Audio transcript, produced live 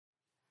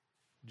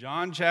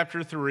John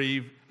chapter 3,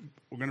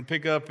 we're going to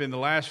pick up in the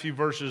last few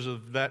verses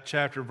of that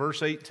chapter,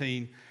 verse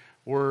 18,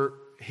 where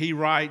he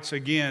writes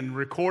again,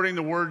 recording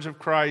the words of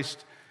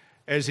Christ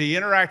as he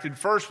interacted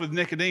first with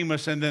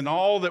Nicodemus and then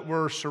all that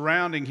were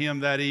surrounding him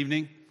that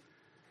evening.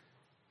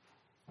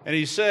 And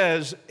he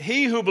says,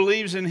 "He who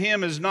believes in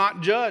him is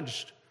not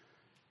judged.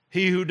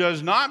 He who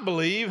does not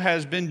believe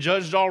has been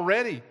judged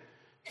already,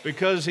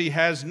 because he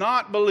has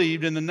not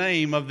believed in the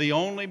name of the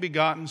only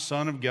begotten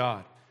Son of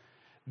God."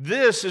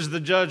 This is the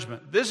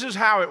judgment. This is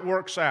how it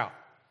works out.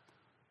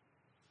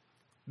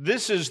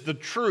 This is the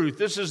truth.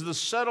 This is the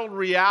settled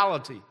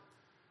reality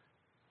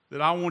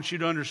that I want you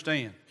to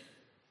understand.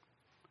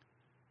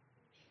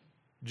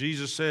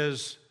 Jesus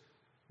says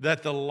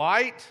that the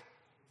light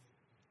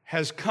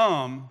has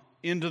come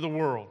into the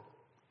world,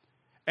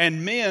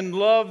 and men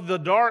loved the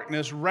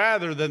darkness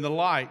rather than the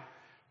light,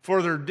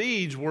 for their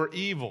deeds were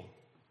evil.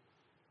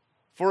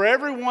 For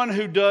everyone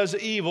who does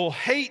evil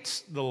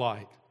hates the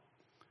light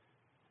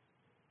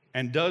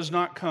and does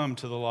not come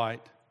to the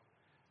light,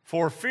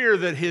 for fear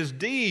that his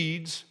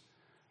deeds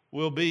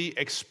will be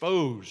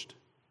exposed.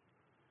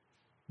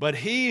 But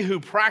he who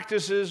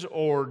practices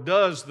or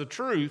does the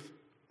truth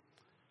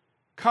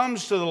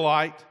comes to the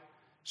light,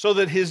 so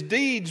that his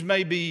deeds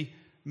may be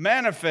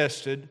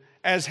manifested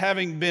as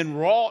having been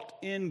wrought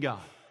in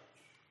God.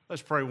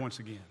 Let's pray once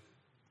again.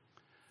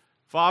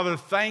 Father,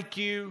 thank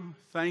you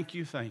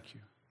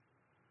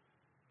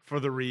for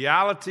the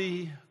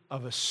reality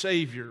of a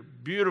Savior,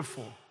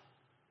 beautiful,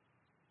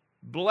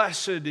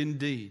 blessed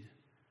indeed,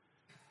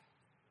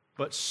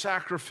 but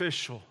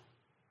sacrificial.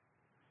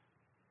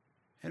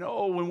 And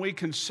when we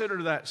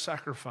consider that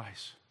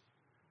sacrifice,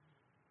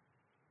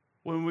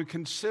 when we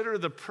consider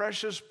the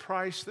precious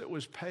price that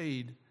was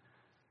paid,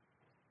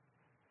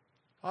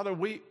 Father,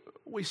 we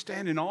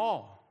stand in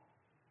awe.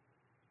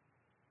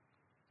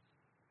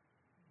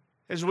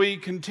 As we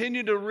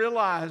continue to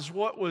realize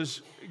what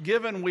was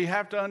given, we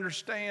have to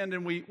understand,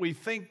 and we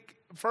think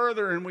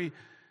further, and we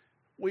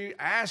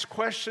ask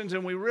questions,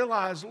 and we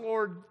realize,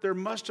 Lord, there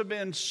must have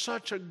been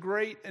such a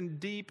great and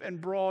deep and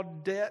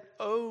broad debt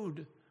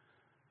owed.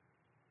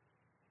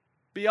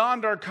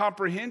 Beyond our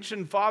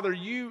comprehension, Father,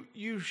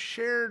 you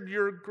shared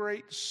your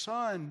great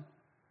Son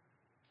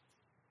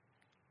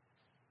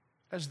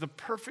as the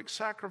perfect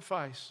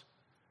sacrifice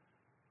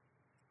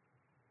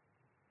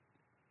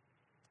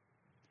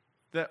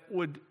that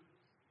would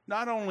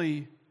not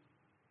only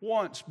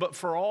once, but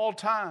for all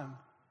time,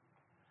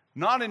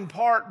 not in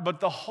part, but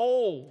the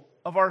whole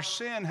of our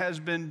sin has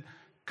been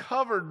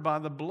covered by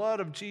the blood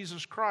of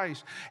Jesus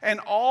Christ. And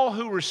all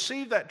who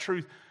receive that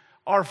truth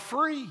are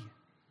free,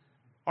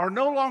 are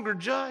no longer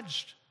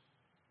judged.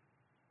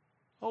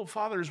 Oh,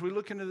 Father, as we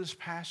look into this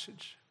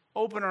passage,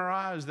 open our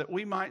eyes that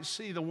we might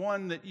see the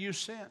one that you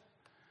sent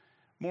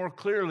more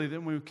clearly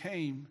than we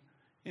came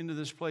into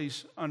this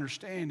place,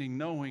 understanding,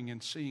 knowing,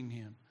 and seeing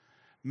him.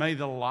 May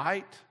the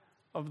light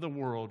of the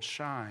world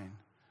shine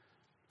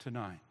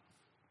tonight.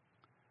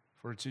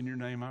 For it's in your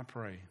name I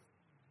pray.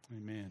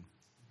 Amen.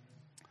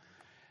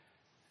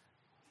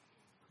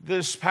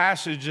 This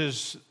passage,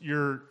 is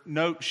your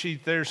note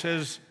sheet there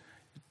says,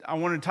 I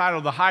want to title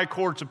The High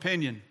Court's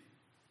Opinion.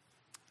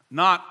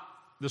 Not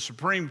the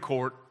Supreme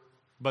Court,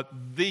 but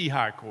the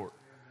High Court.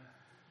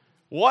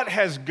 What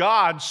has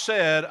God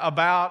said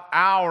about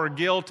our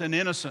guilt and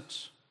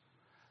innocence,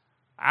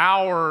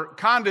 our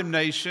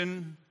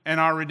condemnation and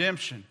our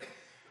redemption?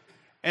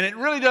 And it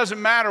really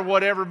doesn't matter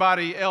what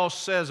everybody else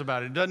says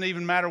about it. It doesn't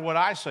even matter what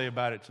I say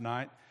about it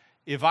tonight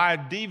if I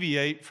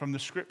deviate from the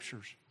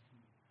Scriptures.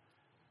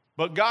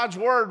 But God's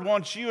Word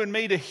wants you and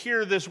me to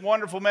hear this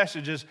wonderful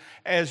message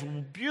as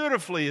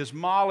beautifully as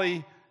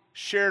Molly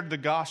shared the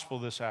gospel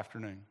this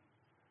afternoon.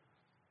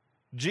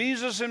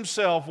 Jesus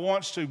himself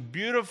wants to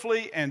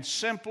beautifully and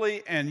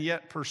simply and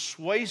yet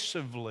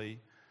persuasively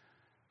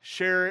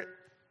share it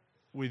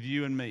with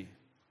you and me.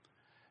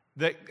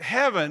 That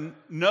heaven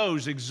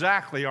knows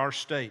exactly our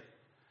state.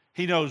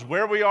 He knows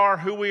where we are,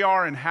 who we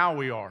are, and how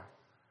we are,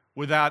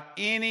 without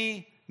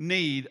any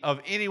need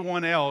of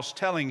anyone else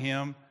telling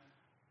him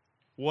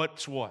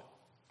what's what.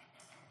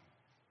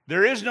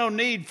 There is no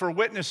need for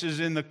witnesses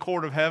in the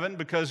court of heaven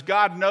because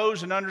God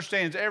knows and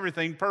understands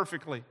everything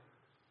perfectly.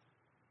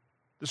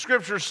 The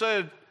Scripture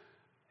said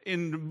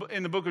in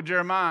the book of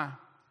Jeremiah,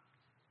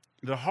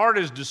 the heart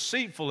is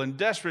deceitful and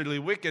desperately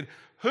wicked.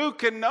 Who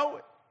can know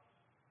it?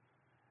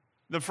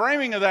 The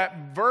framing of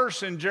that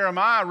verse in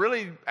Jeremiah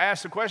really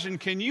asks the question,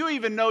 can you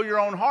even know your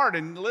own heart?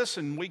 And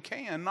listen, we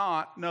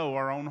cannot know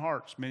our own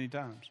hearts many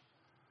times.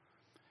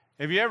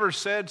 Have you ever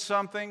said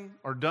something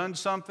or done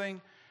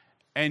something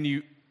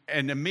and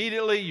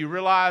immediately you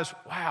realize,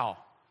 wow,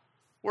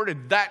 where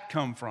did that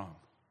come from?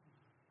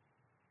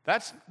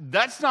 That's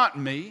not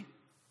me.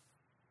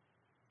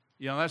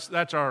 You know,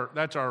 that's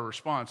our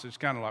response. It's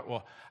kind of like,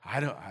 well, I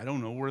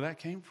don't know where that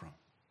came from.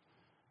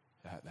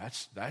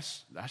 That's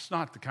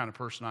not the kind of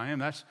person I am.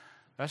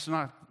 That's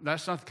not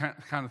the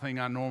kind of thing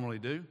I normally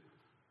do.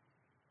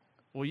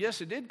 Well,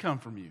 yes, it did come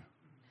from you.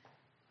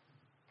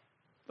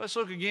 Let's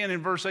look again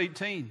in verse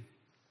 18.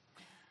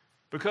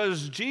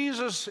 Because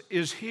Jesus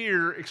is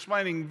here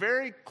explaining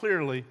very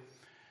clearly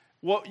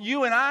what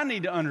you and I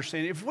need to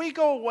understand. If we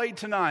go away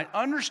tonight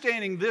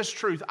understanding this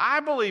truth, I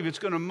believe it's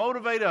going to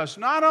motivate us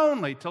not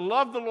only to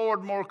love the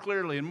Lord more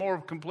clearly and more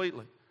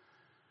completely,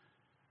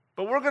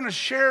 but we're going to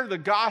share the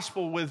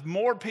gospel with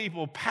more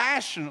people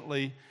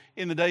passionately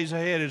in the days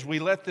ahead as we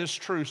let this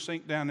truth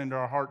sink down into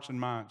our hearts and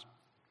minds.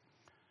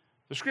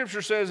 The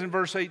scripture says in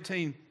verse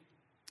 18,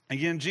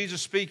 again,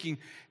 Jesus speaking,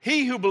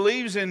 "He who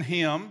believes in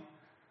him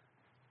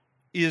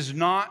is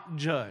not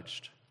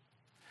judged."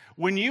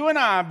 When you and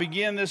I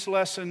begin this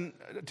lesson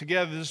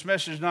together, this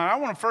message tonight, I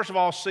want to first of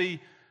all see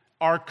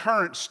our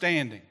current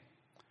standing.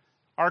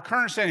 Our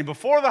current standing.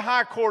 Before the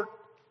high court,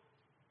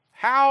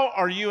 how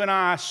are you and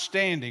I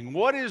standing?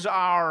 What is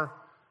our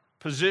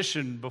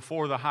position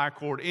before the high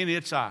court in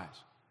its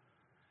eyes?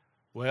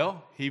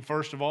 Well, he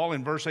first of all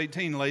in verse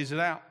 18 lays it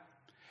out.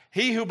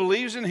 He who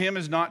believes in him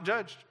is not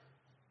judged.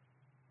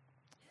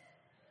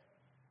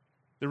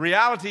 The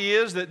reality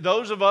is that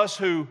those of us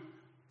who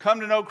come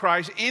to know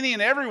Christ, any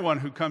and everyone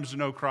who comes to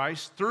know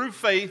Christ through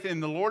faith in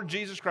the Lord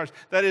Jesus Christ,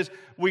 that is,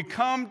 we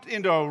come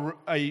into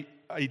a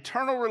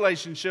eternal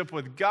relationship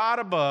with God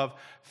above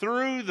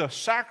through the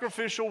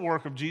sacrificial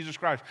work of Jesus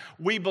Christ.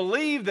 We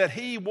believe that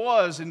He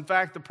was, in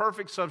fact, the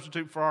perfect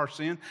substitute for our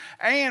sin,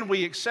 and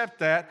we accept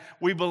that.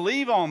 We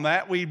believe on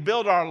that. We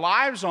build our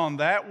lives on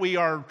that. We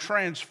are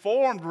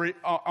transformed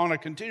on a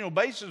continual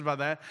basis by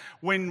that.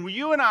 When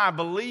you and I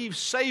believe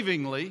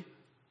savingly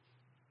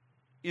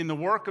in the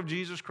work of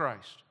Jesus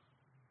Christ,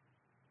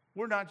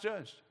 we're not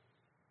judged.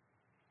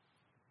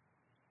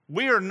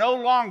 We are no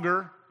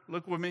longer,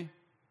 look with me,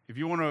 if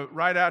you want to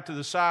write out to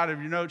the side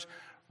of your notes,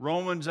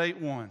 Romans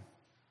 8:1.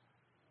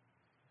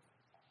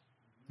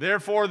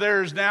 Therefore,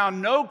 there is now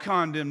no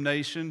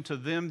condemnation to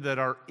them that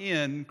are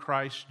in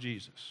Christ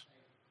Jesus.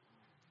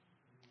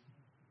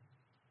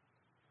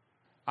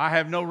 I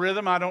have no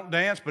rhythm, I don't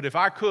dance, but if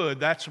I could,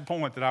 that's the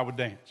point that I would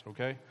dance,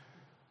 okay?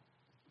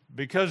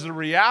 Because the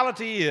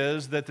reality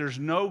is that there's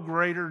no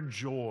greater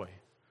joy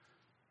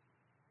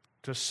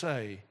to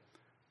say,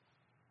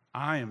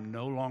 I am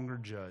no longer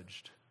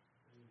judged.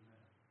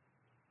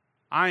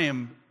 I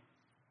am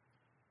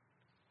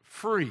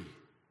free.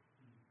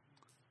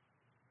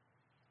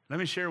 Let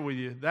me share with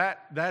you,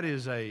 that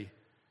is a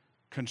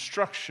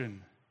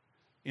construction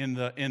in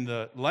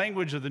the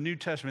language of the New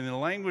Testament, in the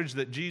language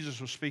that Jesus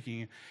was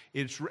speaking,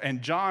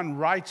 and John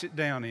writes it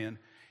down in.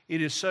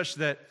 It is such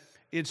that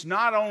it's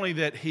not only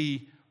that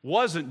he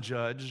wasn't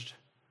judged,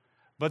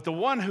 but the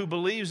one who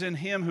believes in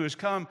him who has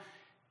come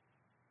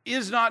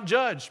is not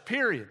judged,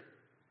 period.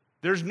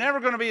 There's never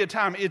going to be a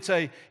time. It's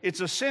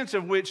a sense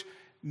of which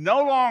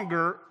no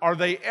longer are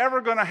they ever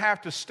going to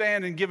have to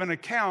stand and give an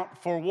account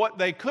for what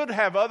they could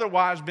have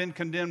otherwise been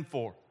condemned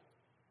for.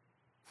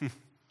 What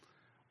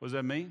does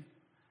that mean?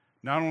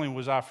 Not only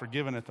was I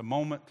forgiven at the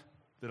moment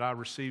that I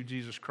received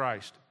Jesus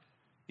Christ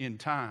in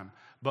time,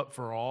 but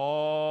for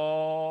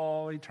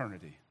all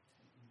eternity,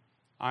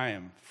 I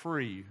am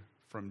free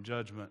from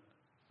judgment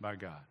by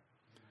God.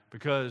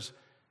 Because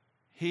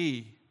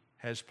He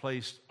has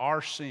placed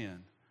our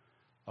sin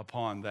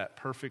upon that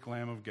perfect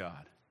Lamb of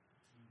God.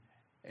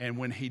 And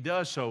when He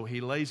does so, He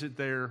lays it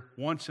there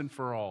once and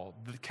for all.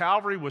 The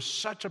Calvary was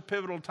such a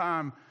pivotal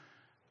time,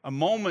 a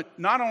moment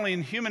not only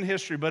in human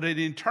history, but in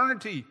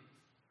eternity.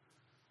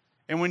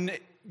 And when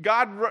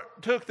God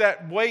took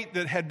that weight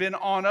that had been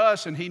on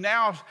us, and He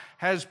now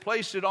has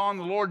placed it on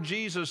the Lord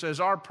Jesus as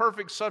our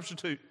perfect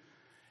substitute,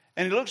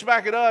 and He looks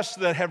back at us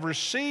that have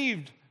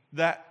received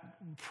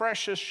that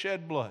precious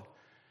shed blood,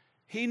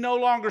 He no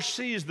longer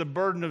sees the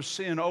burden of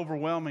sin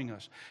overwhelming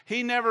us.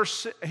 He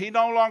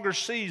no longer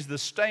sees the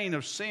stain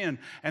of sin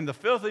and the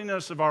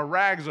filthiness of our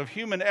rags of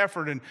human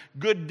effort and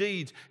good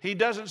deeds. He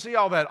doesn't see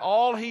all that.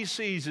 All He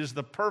sees is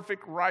the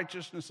perfect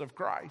righteousness of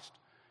Christ.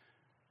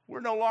 We're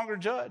no longer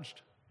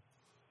judged.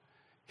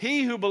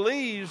 He who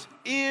believes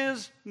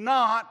is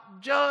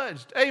not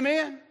judged.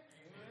 Amen?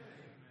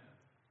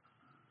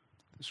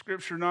 The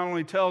Scripture not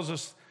only tells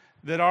us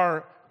that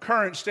our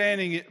current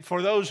standing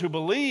for those who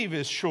believe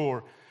is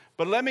sure,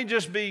 but let me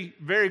just be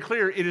very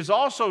clear, it is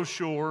also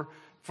sure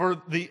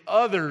for the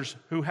others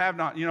who have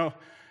not. You know,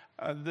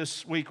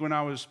 this week when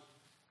I was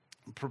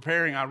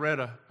preparing,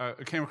 I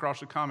came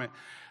across a comment.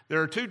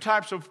 There are two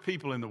types of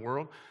people in the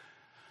world,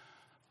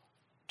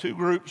 two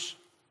groups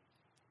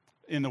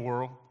in the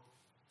world.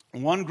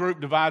 One group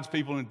divides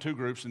people into two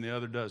groups and the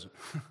other doesn't.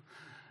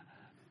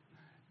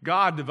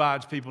 God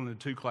divides people into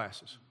two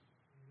classes.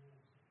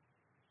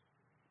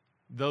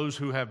 Those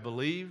who have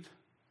believed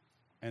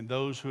and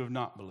those who have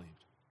not believed.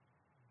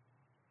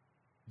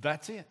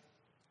 That's it.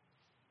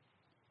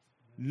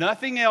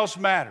 Nothing else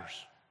matters.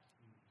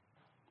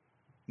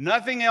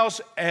 Nothing else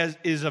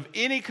is of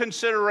any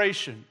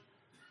consideration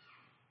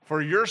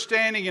for your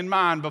standing in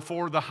mind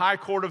before the high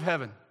court of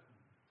heaven.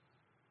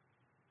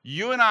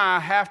 You and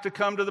I have to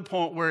come to the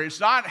point where it's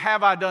not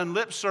have I done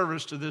lip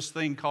service to this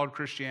thing called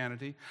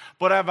Christianity,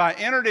 but have I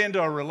entered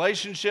into a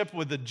relationship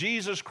with the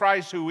Jesus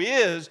Christ who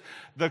is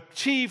the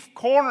chief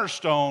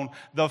cornerstone,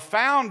 the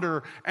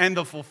founder, and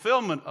the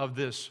fulfillment of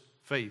this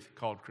faith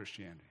called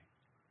Christianity.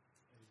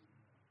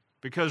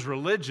 Because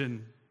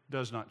religion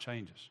does not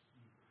change us.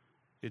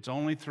 It's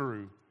only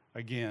through,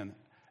 again,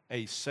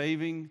 a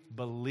saving,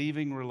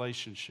 believing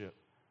relationship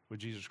with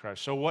Jesus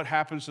Christ. So what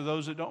happens to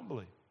those that don't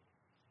believe?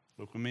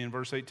 Look with me in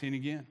verse 18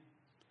 again.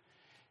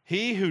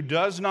 He who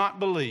does not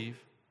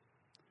believe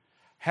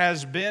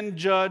has been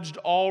judged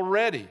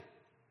already.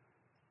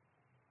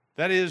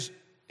 That is,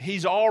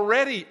 he's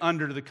already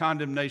under the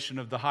condemnation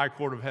of the high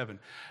court of heaven.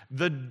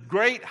 The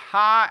great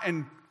high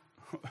and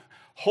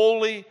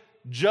holy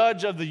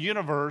judge of the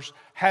universe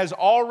has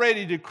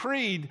already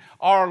decreed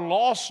our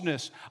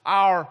lostness,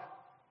 our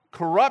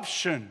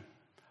corruption,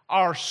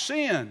 our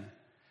sin.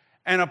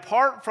 And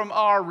apart from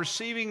our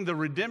receiving the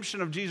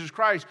redemption of Jesus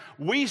Christ,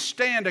 we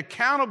stand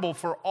accountable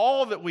for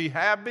all that we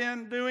have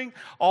been doing,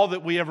 all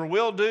that we ever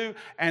will do,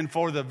 and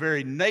for the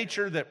very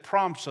nature that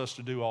prompts us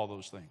to do all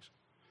those things.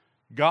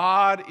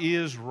 God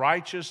is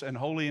righteous and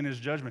holy in His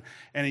judgment.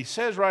 And He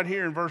says right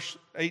here in verse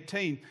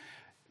 18,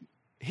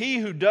 he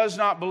who does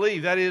not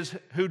believe, that is,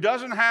 who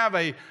doesn't have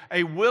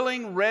a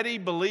willing, ready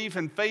belief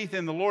and faith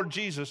in the Lord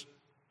Jesus,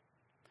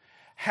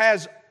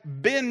 has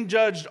been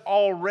judged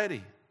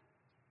already.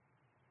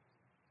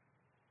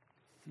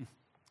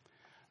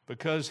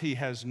 Because he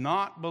has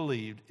not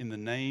believed in the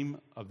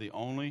name of the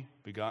only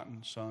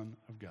begotten Son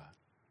of God.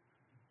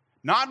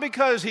 Not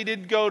because he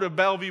didn't go to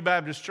Bellevue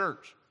Baptist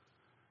Church,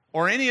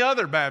 or any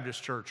other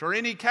Baptist church, or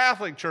any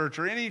Catholic church,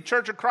 or any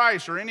Church of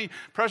Christ, or any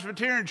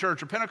Presbyterian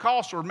church, or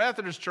Pentecostal, or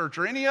Methodist church,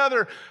 or any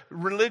other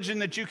religion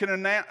that you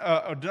can,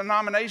 a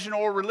denomination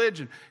or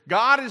religion.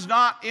 God is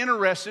not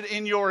interested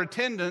in your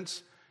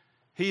attendance.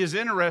 He is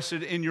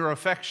interested in your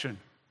affection.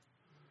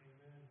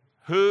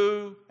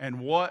 Who and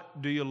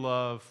what do you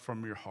love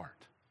from your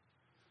heart?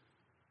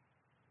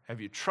 Have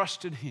you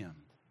trusted Him,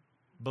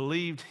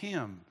 believed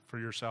Him for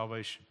your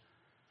salvation?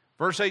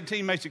 Verse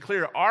 18 makes it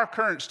clear our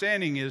current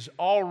standing is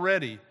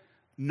already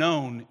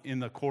known in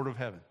the court of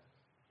heaven.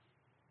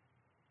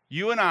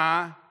 You and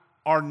I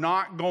are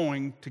not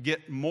going to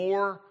get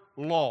more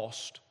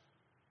lost.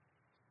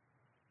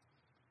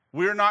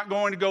 We're not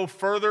going to go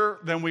further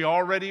than we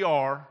already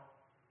are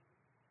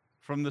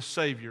from the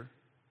Savior.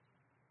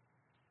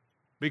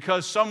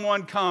 Because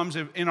someone comes,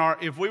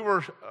 if we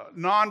were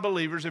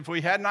non-believers, if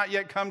we had not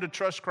yet come to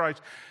trust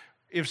Christ,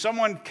 if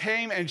someone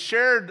came and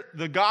shared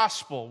the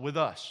gospel with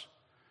us,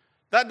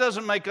 that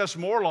doesn't make us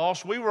more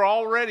lost. We were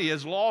already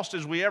as lost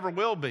as we ever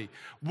will be.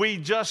 We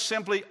just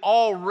simply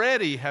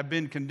already have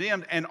been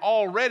condemned and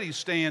already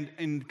stand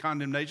in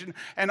condemnation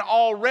and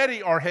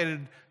already are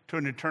headed to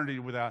an eternity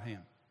without Him.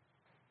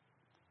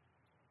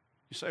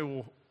 You say,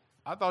 well,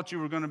 I thought you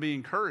were going to be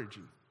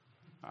encouraging.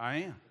 I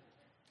am.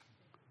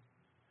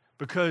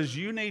 Because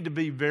you need to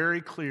be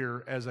very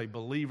clear as a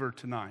believer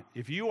tonight.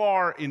 If you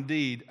are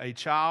indeed a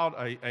child,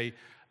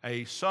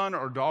 a son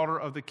or daughter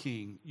of the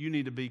King, you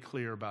need to be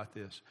clear about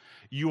this.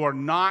 You are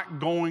not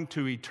going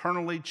to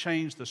eternally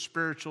change the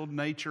spiritual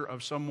nature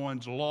of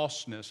someone's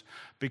lostness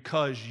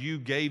because you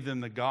gave them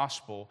the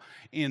gospel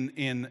in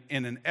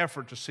an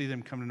effort to see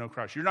them come to know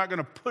Christ. You're not going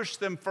to push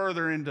them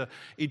further into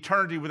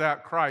eternity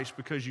without Christ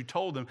because you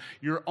told them.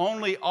 You're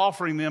only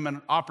offering them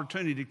an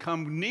opportunity to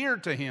come near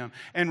to Him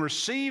and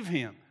receive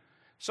Him.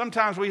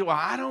 Sometimes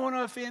I don't want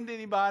to offend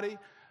anybody.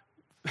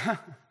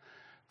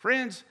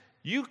 Friends,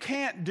 you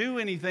can't do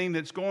anything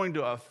that's going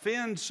to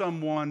offend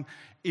someone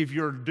if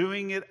you're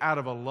doing it out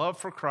of a love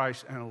for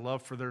Christ and a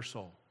love for their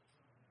soul.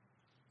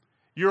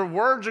 Your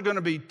words are going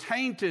to be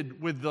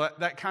tainted with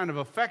that kind of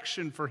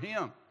affection for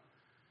Him.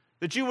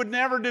 That you would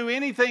never do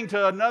anything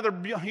to another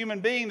human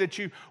being that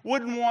you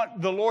wouldn't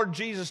want the Lord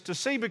Jesus to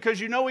see because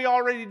you know He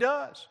already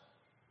does.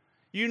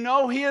 You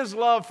know His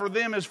love for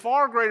them is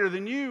far greater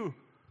than you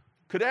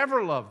could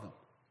ever love them.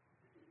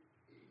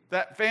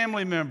 That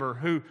family member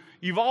who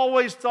you've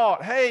always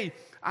thought, hey,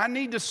 I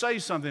need to say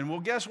something. Well,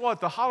 guess what?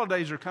 The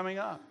holidays are coming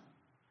up.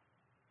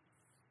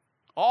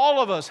 All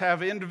of us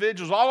have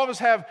individuals. All of us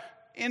have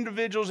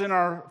individuals in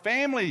our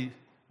family,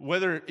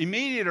 whether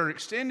immediate or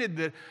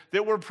extended,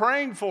 that we're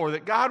praying for,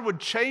 that God would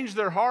change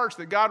their hearts,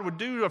 that God would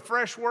do a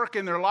fresh work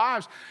in their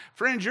lives.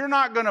 Friends, you're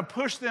not going to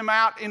push them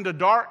out into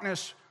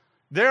darkness.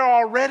 They're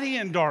already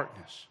in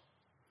darkness.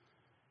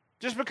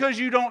 Just because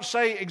you don't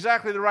say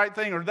exactly the right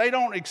thing or they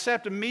don't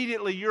accept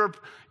immediately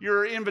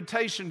your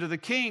invitation to the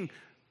King,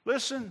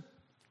 listen,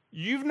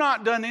 you've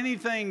not done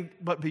anything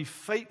but be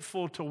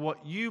faithful to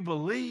what you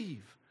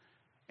believe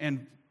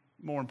and,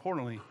 more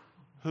importantly,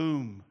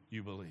 whom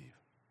you believe.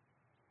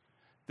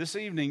 This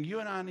evening,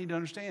 you and I need to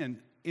understand,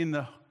 in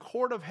the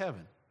court of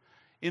heaven,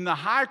 in the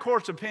high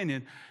court's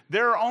opinion,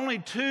 there are only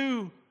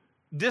two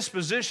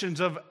dispositions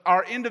of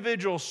our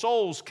individual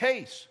soul's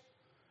case.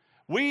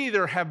 We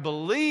either have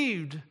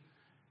believed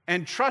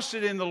and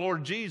trusted in the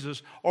Lord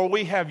Jesus, or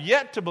we have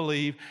yet to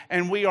believe,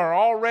 and we are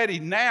already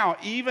now,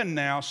 even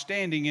now,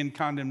 standing in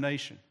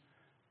condemnation.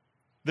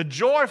 The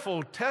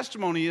joyful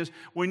testimony is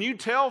when you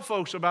tell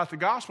folks about the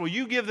gospel,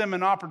 you give them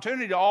an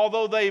opportunity,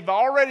 although they've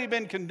already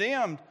been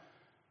condemned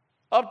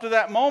up to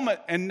that moment,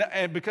 and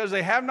because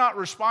they have not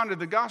responded to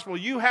the gospel,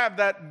 you have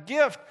that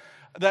gift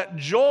that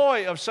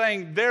joy of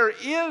saying there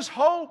is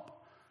hope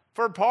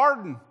for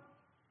pardon.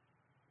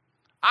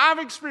 I've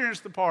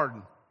experienced the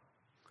pardon.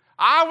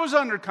 I was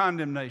under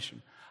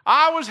condemnation.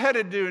 I was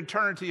headed to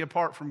eternity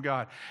apart from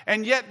God.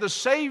 And yet the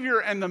Savior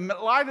and the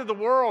light of the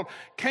world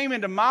came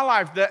into my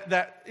life.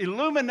 That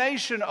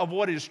illumination of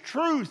what is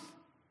truth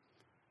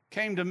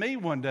came to me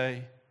one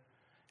day,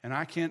 and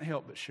I can't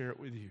help but share it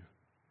with you.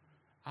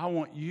 I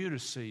want you to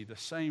see the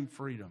same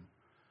freedom,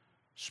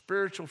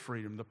 spiritual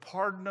freedom, the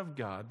pardon of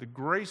God, the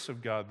grace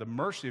of God, the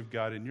mercy of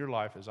God in your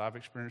life as I've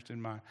experienced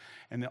in mine.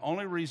 And the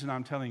only reason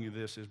I'm telling you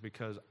this is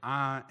because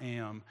I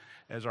am,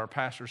 as our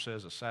pastor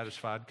says, a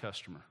satisfied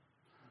customer.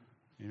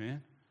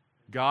 Amen?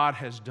 God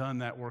has done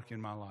that work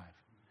in my life.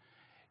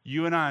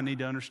 You and I need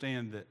to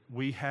understand that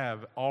we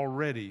have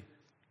already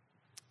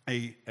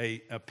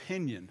a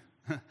opinion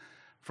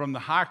from the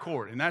high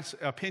court. And that's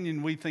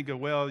opinion we think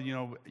of, well, you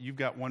know, you've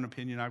got one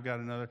opinion, I've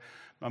got another.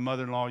 My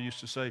mother-in-law used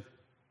to say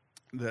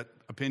that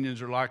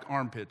opinions are like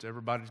armpits.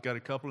 Everybody's got a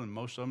couple and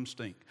most of them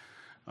stink.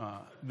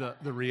 The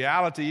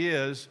reality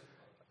is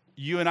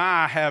you and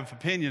I have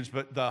opinions,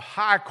 but the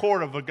high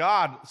court of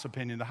God's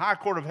opinion, the high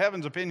court of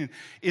heaven's opinion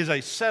is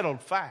a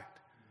settled fact.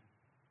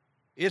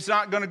 It's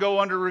not going to go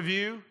under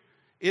review.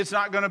 It's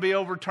not going to be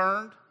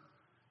overturned.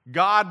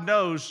 God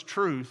knows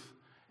truth.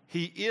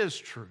 He is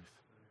truth.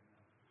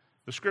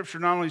 The Scripture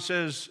not only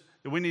says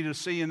that we need to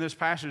see in this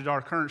passage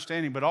our current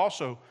standing, but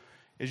also,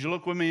 as you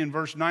look with me in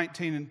verse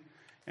 19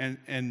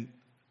 and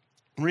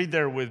read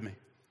there with me.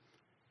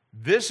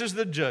 This is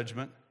the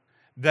judgment,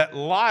 that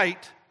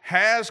light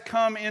has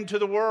come into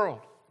the world.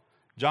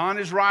 John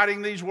is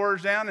writing these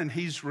words down, and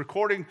he's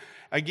recording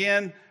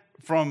again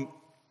from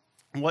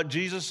what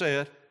Jesus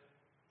said,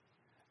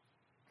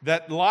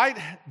 that the light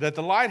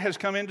has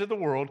come into the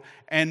world,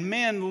 and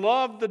men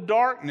loved the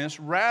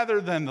darkness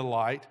rather than the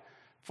light,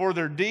 for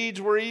their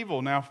deeds were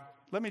evil. Now,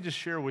 let me just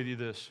share with you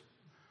this.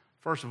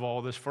 First of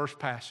all, this first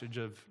passage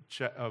of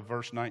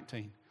verse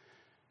 19.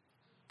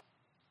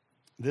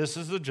 This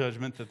is the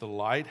judgment, that the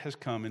light has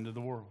come into the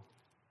world.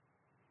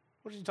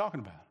 What is he talking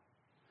about?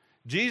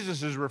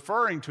 Jesus is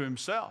referring to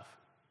himself.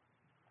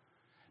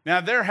 Now,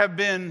 there have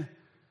been,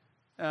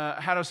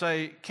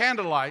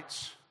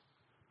 candlelights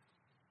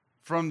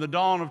from the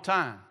dawn of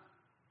time.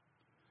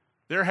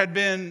 There had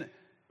been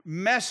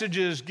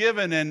messages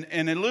given,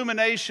 and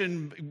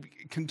illumination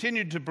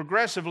continued to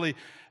progressively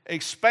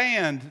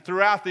expand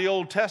throughout the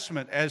Old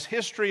Testament as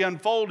history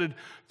unfolded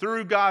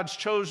through God's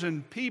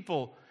chosen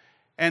people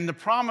and the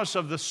promise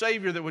of the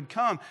Savior that would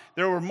come.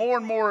 There were more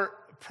and more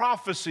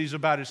prophecies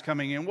about his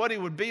coming and what he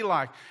would be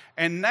like.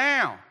 And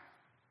now,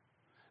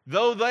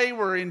 though they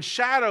were in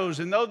shadows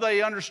and though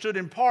they understood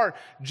in part,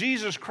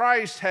 Jesus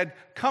Christ had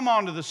come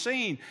onto the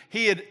scene.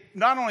 He had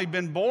not only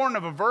been born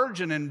of a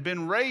virgin and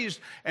been raised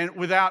and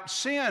without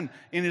sin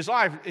in his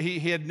life. He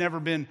had never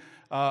been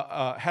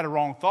had a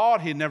wrong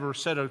thought. He had never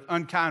said an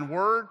unkind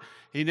word.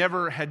 He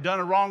never had done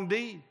a wrong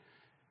deed.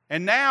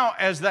 And now,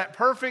 as that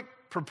perfect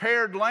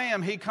prepared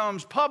lamb, he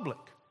comes public.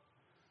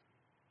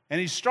 And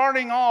he's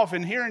starting off,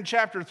 and here in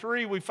chapter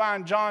 3, we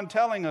find John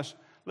telling us,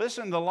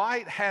 listen, the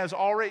light has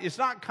already, it's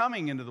not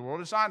coming into the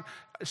world. It's not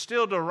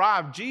still to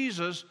arrive.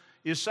 Jesus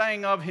is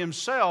saying of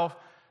himself,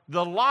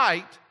 the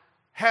light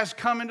has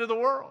come into the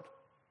world.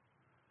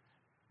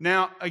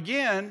 Now,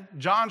 again,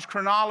 John's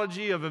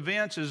chronology of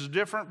events is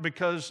different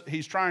because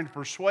he's trying to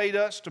persuade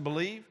us to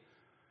believe.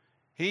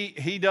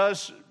 He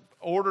does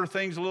order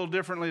things a little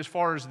differently as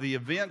far as the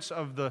events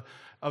of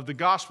the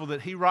gospel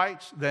that he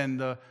writes than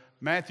the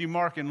Matthew,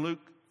 Mark, and Luke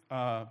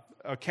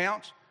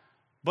accounts.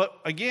 But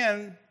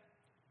again,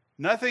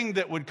 nothing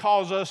that would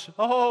cause us,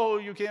 oh,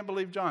 you can't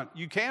believe John.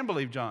 You can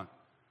believe John.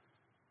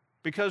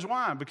 Because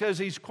why? Because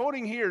he's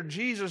quoting here,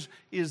 Jesus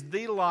is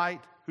the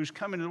light who's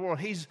come into the world.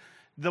 He's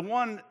the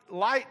one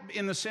light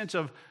in the sense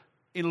of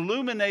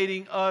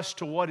illuminating us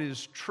to what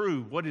is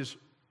true, what is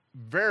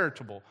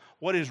veritable,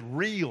 what is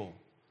real.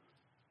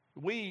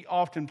 We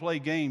often play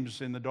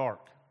games in the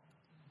dark.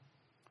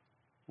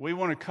 We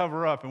want to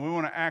cover up and we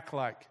want to act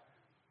like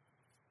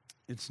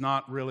it's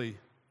not really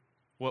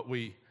what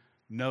we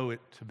know it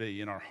to be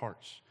in our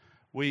hearts.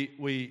 We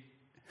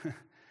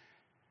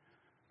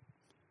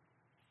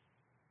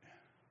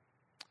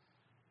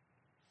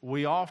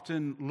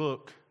often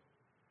look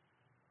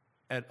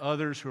at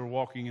others who are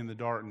walking in the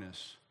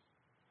darkness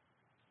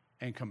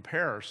and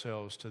compare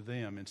ourselves to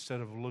them instead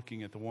of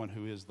looking at the one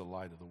who is the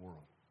light of the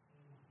world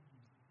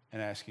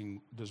and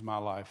asking, does my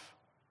life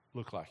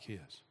look like his?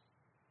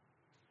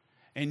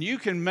 And you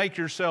can make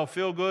yourself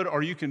feel good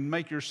or you can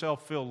make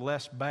yourself feel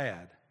less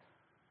bad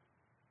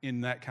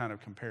in that kind of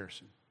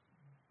comparison.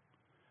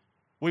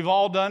 We've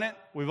all done it.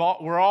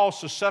 We're all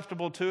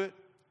susceptible to it.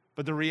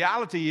 But the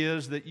reality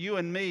is that you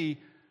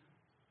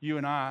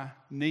and I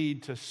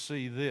need to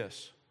see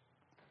this,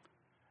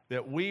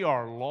 that we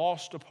are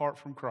lost apart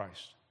from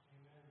Christ.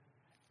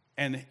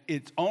 And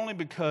it's only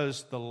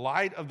because the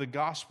light of the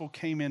gospel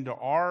came into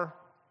our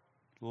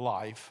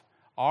life,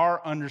 our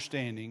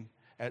understanding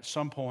at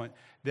some point,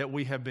 that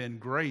we have been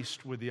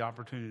graced with the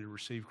opportunity to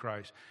receive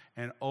Christ.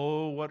 And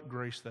oh, what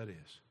grace that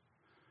is.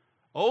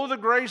 Oh, the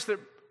grace that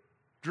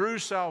drew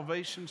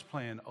salvation's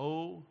plan.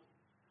 Oh,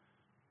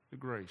 the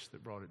grace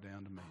that brought it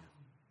down to man.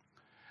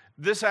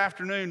 This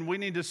afternoon, we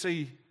need to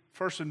see,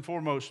 first and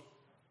foremost,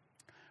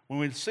 when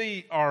we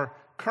see our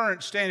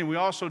current standing, we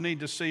also need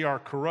to see our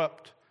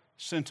corrupt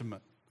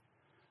sentiment.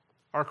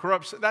 Our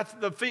corrupt, that's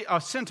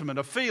a sentiment,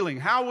 a feeling,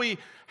 how we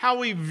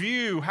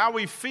view, how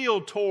we feel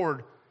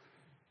toward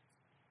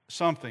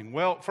something.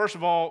 Well, first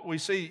of all, we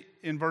see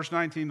in verse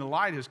 19 the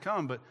light has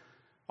come, but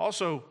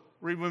also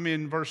read with me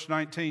in verse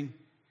 19.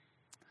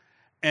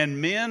 And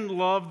men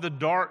love the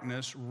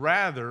darkness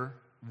rather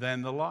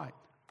than the light.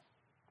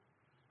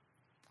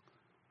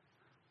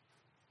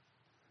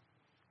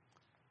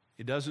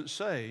 It doesn't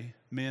say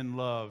men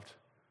loved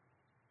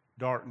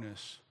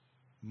darkness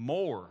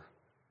more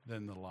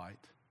than the light.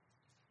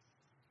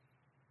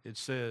 It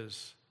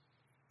says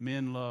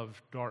men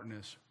love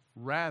darkness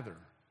rather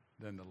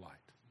than the light.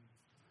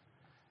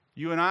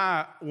 You and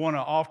I want to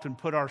often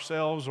put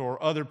ourselves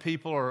or other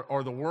people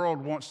or the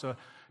world wants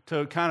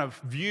to kind of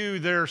view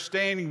their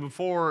standing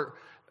before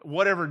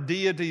whatever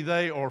deity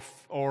they or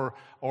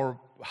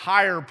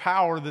higher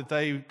power that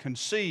they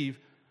conceive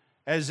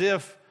as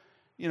if,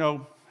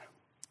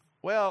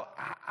 well,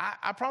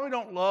 I probably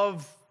don't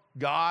love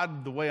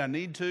God the way I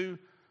need to,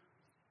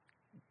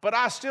 but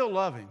I still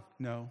love Him.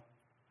 No.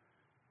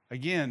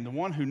 Again, the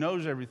one who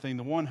knows everything,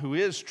 the one who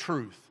is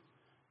truth,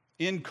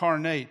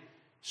 incarnate,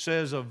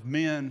 says of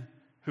men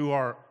who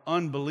are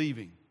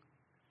unbelieving,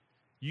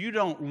 you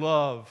don't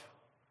love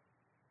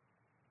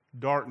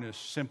darkness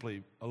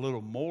simply a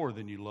little more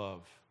than you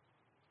love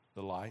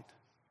the light.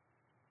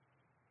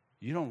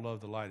 You don't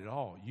love the light at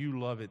all. You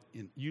love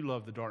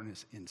the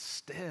darkness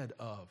instead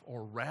of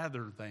or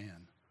rather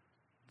than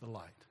the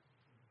light.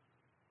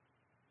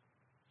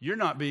 You're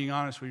not being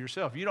honest with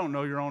yourself. You don't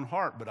know your own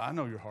heart, but I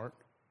know your heart.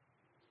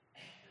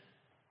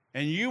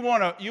 And you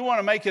want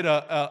to make it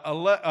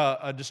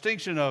a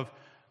distinction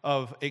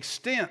of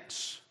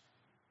extents,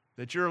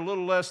 that you're a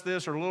little less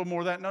this or a little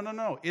more that.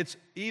 No. It's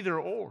either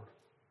or.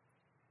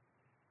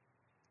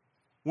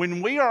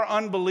 When we are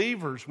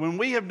unbelievers, when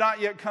we have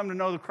not yet come to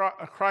know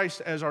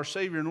Christ as our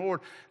Savior and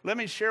Lord, let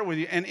me share with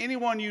you, and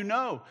anyone you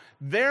know,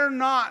 they're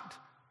not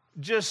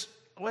just,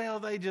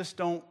 they just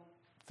don't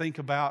think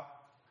about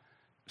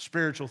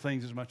spiritual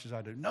things as much as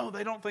I do. No,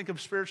 they don't think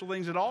of spiritual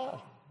things at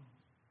all.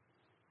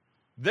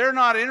 They're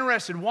not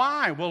interested.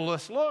 Why? Well,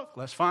 let's look.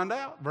 Let's find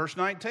out. Verse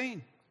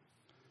 19.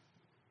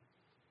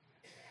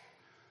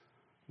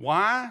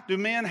 Why do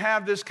men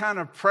have this kind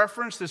of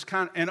preference,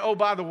 and oh,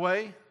 by the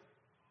way,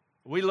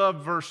 we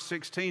love verse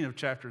 16 of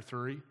chapter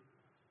 3.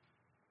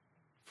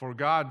 For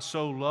God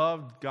so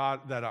loved,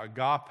 God that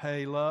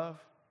agape love.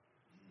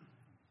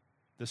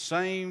 The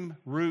same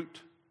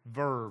root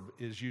verb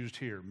is used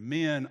here.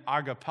 Men,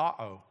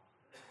 agapao,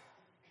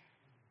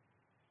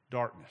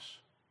 darkness.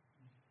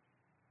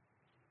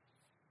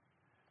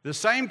 The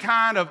same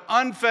kind of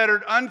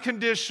unfettered,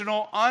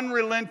 unconditional,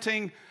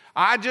 unrelenting,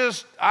 I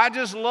just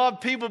love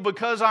people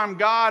because I'm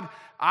God.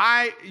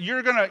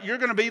 You're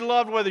gonna be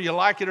loved whether you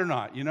like it or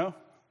not,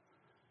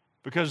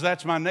 because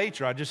that's my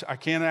nature. I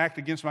can't act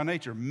against my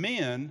nature.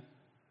 Men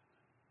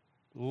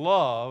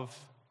love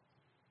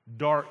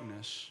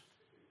darkness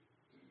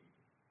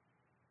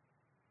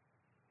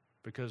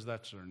because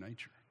that's their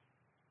nature.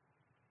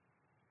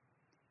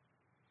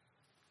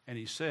 And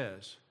he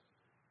says,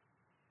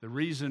 the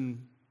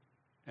reason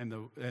and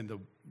the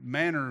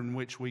manner in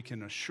which we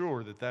can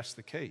assure that that's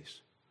the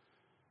case,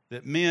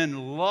 that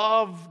men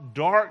love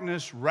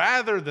darkness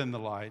rather than the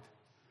light.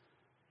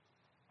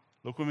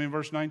 Look with me in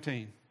verse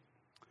 19.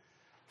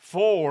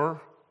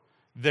 For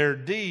their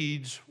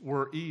deeds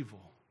were evil.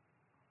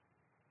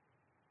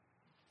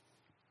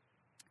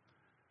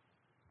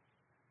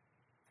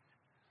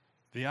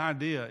 The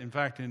idea, in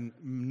fact, in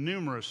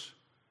numerous,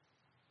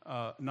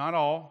 not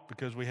all,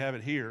 because we have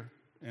it here,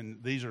 and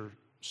these are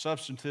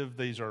substantive,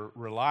 these are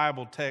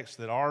reliable texts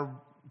that our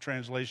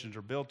translations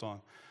are built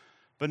on.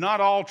 But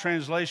not all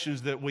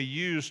translations that we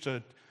use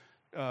to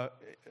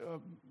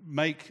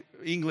make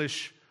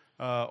English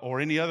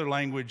or any other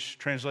language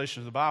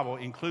translation of the Bible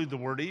include the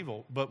word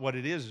evil, but what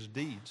it is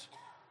deeds.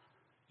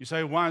 You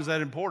say, why is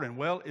that important?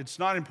 Well, it's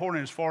not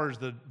important as far as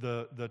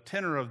the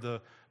tenor of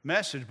the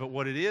message, but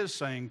what it is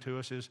saying to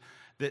us is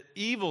that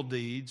evil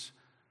deeds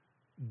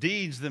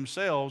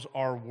themselves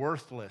are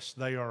worthless.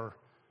 They are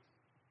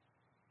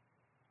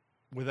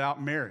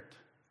without merit.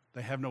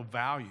 They have no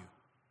value.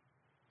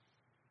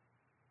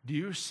 Do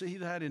you see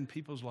that in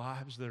people's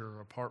lives that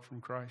are apart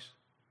from Christ?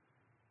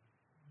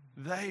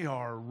 They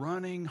are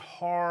running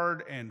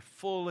hard and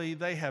fully.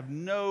 They have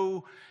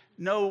no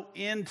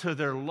end to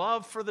their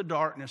love for the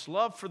darkness,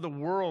 love for the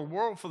world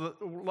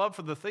love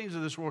for the things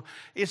of this world.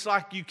 It's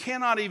like you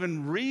cannot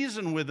even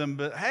reason with them,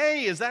 but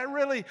hey, is that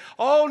really?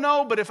 Oh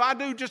no, but if I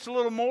do just a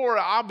little more,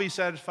 I'll be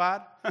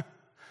satisfied.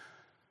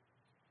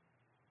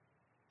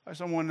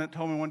 Someone that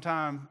told me one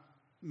time,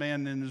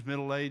 man in his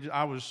middle age,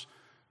 I was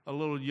a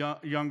little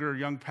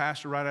young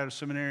pastor right out of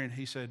seminary, and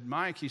he said,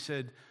 Mike,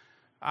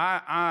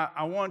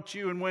 I want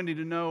you and Wendy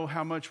to know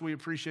how much we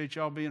appreciate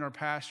y'all being our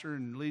pastor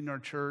and leading our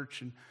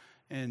church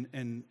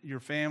and your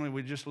family.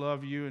 We just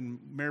love you. And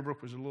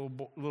Marybrook was a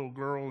little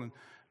girl and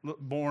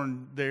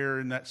born there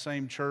in that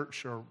same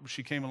church, or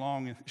she came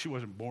along and she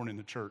wasn't born in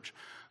the church.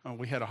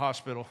 We had a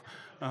hospital,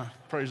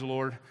 praise the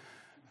Lord,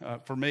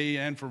 for me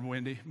and for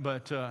Wendy.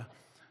 But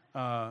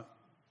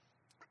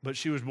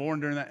she was born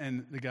during that,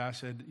 and the guy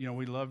said,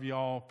 we love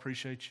y'all,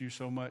 appreciate you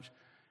so much.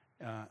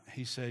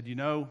 He said,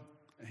 the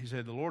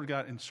Lord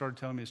got and started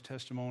telling me his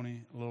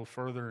testimony a little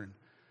further, and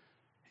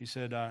he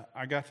said,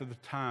 I got to the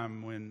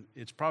time when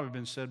it's probably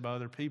been said by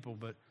other people,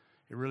 but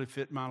it really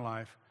fit my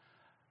life.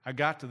 I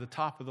got to the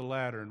top of the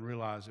ladder and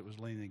realized it was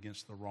leaning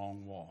against the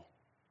wrong wall.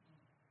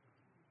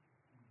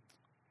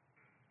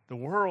 The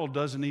world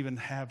doesn't even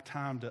have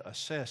time to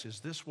assess, is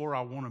this where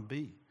I want to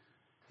be?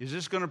 Is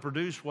this going to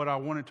produce what I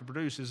want it to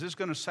produce? Is this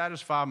going to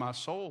satisfy my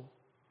soul?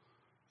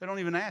 They don't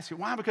even ask it.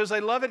 Why? Because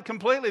they love it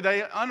completely.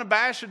 They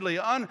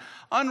unabashedly,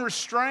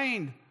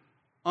 unrestrained,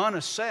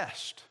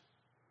 unassessed.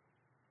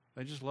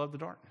 They just love the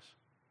darkness.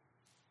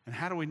 And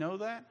how do we know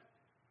that?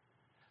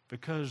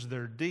 Because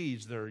their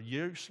deeds, they're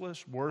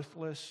useless,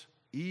 worthless,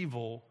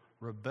 evil,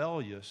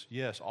 rebellious.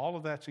 Yes, all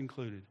of that's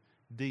included.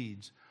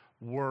 Deeds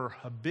were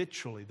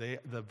habitually.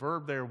 The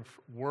verb there,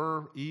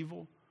 were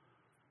evil,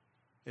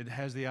 it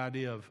has the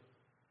idea of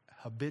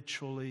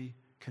habitually,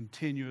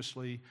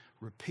 continuously,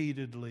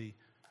 repeatedly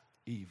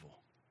evil.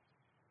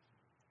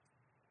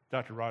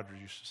 Dr.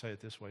 Rogers used to say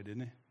it this way,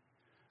 didn't he?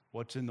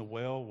 What's in the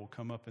well will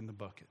come up in the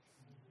bucket.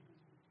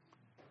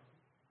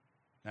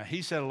 Now,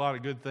 he said a lot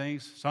of good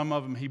things. Some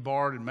of them he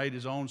borrowed and made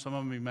his own. Some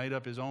of them he made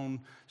up his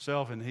own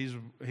self, and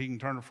he can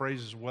turn a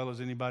phrase as well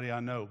as anybody I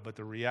know. But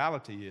the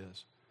reality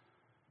is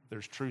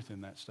there's truth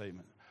in that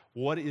statement.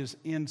 What is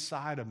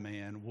inside a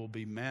man will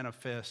be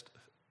manifest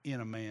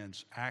in a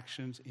man's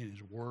actions, in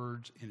his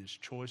words, in his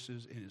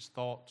choices, in his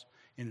thoughts,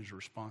 in his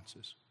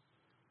responses.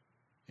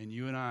 And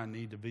you and I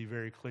need to be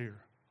very clear.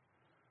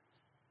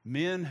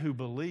 Men who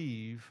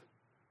believe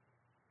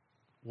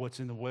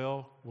what's in the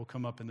well will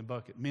come up in the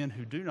bucket. Men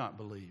who do not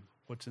believe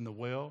what's in the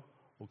well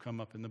will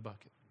come up in the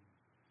bucket.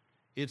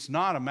 It's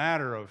not a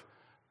matter of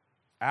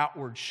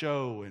outward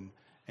show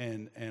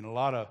and a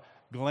lot of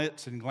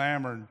glitz and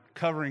glamour and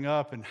covering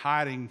up and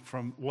hiding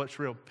from what's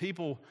real.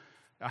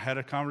 I had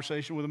a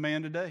conversation with a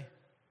man today.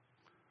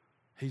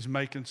 He's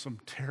making some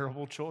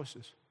terrible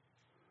choices.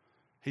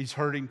 He's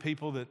hurting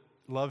people that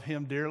love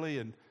him dearly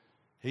and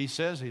he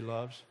says he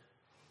loves.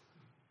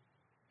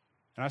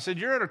 And I said,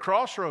 you're at a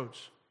crossroads.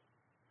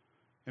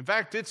 In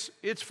fact,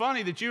 it's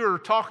funny that you are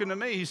talking to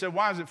me. He said,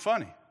 why is it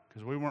funny?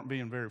 Because we weren't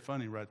being very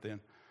funny right then.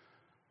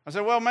 I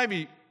said, well,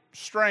 maybe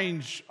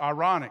strange,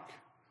 ironic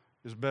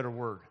is a better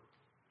word.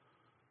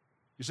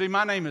 You see,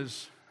 my name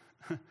is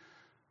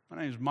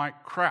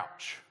Mike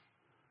Crouch.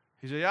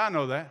 He said, yeah, I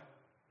know that.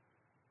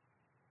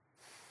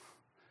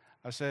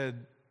 I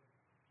said,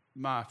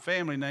 my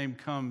family name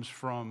comes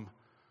from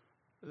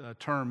a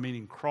term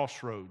meaning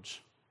crossroads.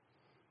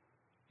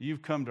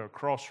 You've come to a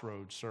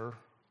crossroads, sir.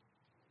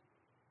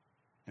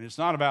 And it's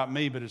not about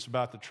me, but it's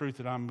about the truth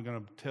that I'm going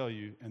to tell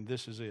you, and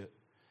this is it.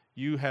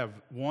 You have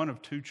one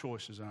of two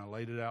choices, and I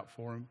laid it out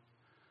for him.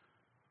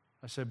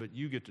 I said, but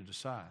you get to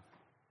decide.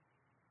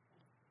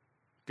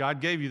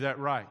 God gave you that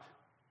right.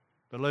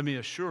 But let me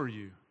assure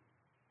you,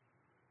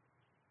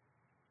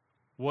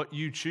 what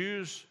you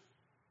choose,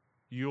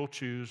 you'll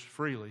choose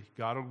freely.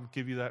 God will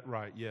give you that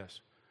right, yes.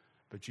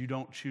 But you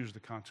don't choose the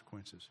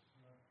consequences.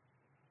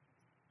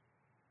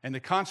 And the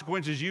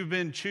consequences you've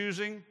been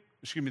choosing,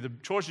 the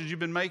choices you've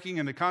been making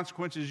and the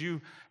consequences you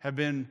have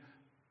been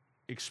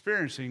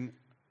experiencing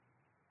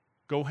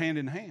go hand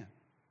in hand.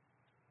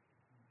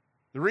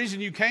 The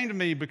reason you came to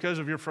me because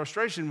of your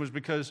frustration was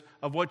because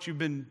of what you've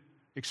been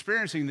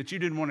experiencing that you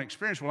didn't want to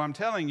experience. Well, I'm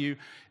telling you,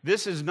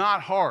 this is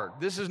not hard.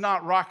 This is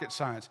not rocket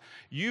science.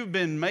 You've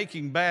been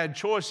making bad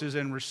choices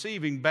and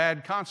receiving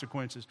bad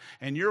consequences,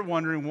 and you're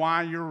wondering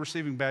why you're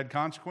receiving bad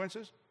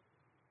consequences?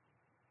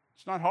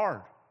 It's not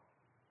hard.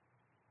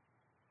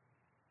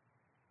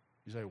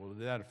 You say, well,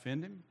 did that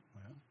offend him?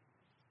 Well,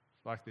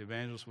 like the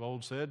evangelist of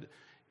old said,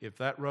 if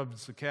that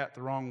rubs the cat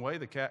the wrong way,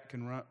 the cat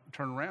can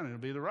turn around and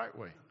it'll be the right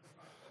way.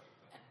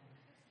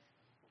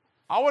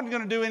 I wasn't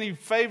going to do any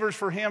favors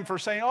for him for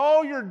saying,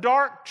 oh, your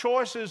dark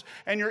choices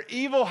and your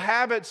evil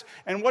habits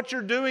and what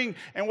you're doing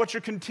and what you're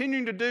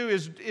continuing to do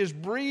is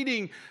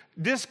breeding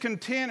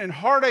discontent and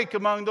heartache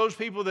among those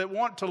people that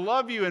want to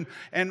love you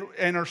and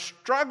are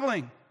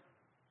struggling.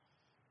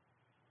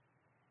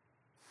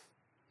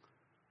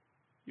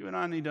 You and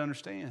I need to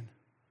understand.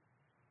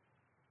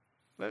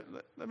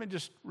 Let me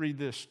just read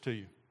this to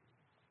you.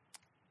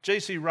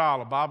 J.C.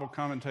 Ryle, a Bible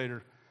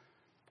commentator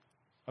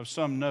of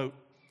some note,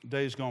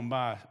 days gone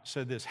by,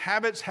 said this: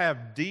 habits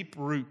have deep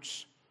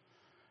roots.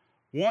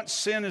 Once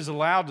sin is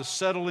allowed to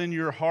settle in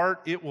your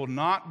heart, it will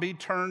not be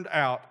turned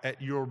out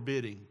at your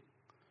bidding.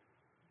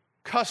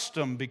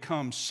 Custom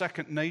becomes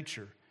second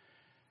nature,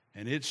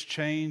 and its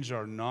chains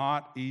are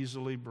not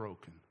easily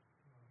broken.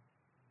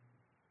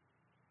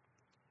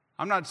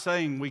 I'm not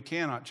saying we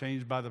cannot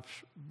change. By the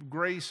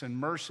grace and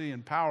mercy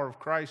and power of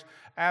Christ,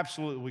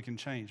 absolutely we can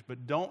change.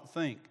 But don't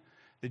think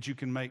that you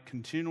can make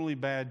continually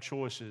bad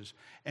choices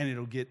and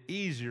it'll get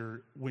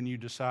easier when you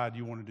decide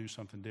you want to do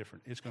something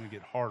different. It's going to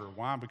get harder.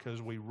 Why?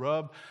 Because we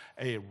rub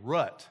a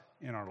rut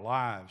in our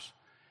lives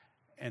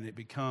and it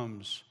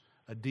becomes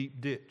a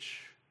deep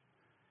ditch.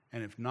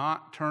 And if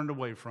not turned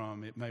away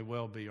from, it may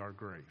well be our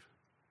grave.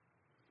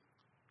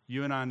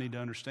 You and I need to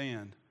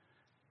understand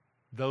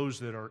those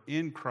that are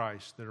in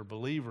Christ, that are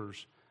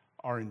believers,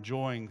 are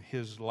enjoying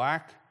his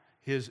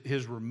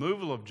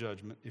removal of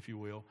judgment, if you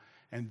will,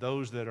 and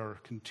those that are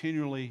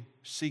continually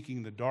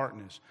seeking the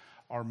darkness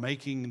are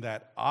making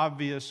that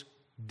obvious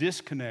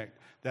disconnect,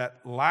 that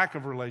lack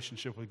of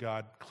relationship with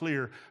God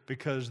clear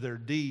because their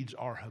deeds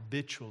are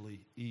habitually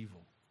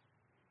evil.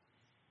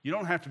 You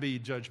don't have to be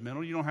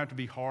judgmental. You don't have to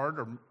be hard.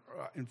 Or,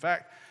 in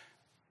fact,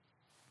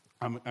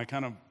 I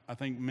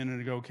think a minute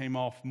ago came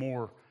off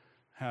more,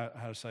 how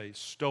to say,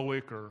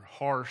 stoic or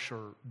harsh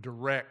or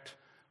direct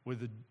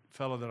with the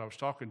fellow that I was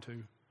talking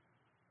to.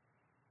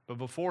 But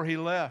before he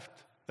left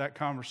that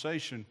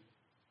conversation,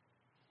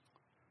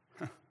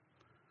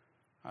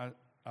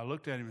 I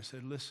looked at him and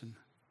said, listen,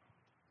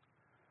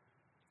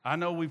 I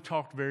know we've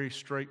talked very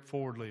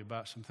straightforwardly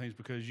about some things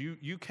because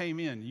you came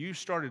in, you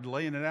started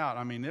laying it out.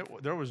 I mean,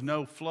 there was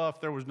no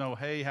fluff, there was no,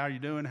 hey, how you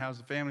doing, how's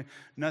the family,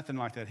 nothing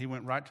like that. He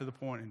went right to the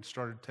point and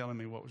started telling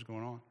me what was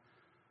going on.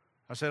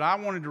 I said, I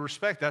wanted to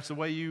respect, that's the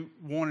way you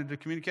wanted to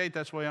communicate,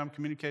 that's the way I'm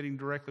communicating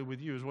directly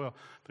with you as well.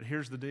 But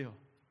here's the deal.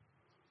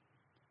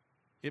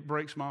 It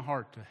breaks my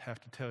heart to have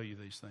to tell you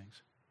these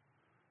things.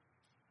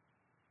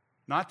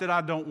 Not that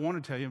I don't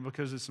want to tell you,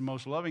 because it's the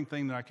most loving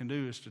thing that I can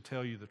do is to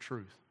tell you the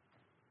truth.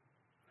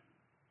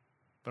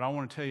 But I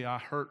want to tell you, I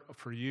hurt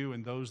for you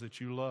and those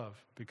that you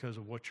love because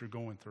of what you're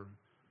going through.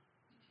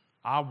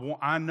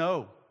 I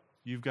know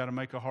you've got to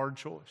make a hard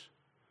choice.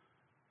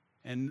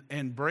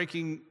 And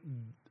breaking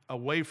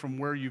away from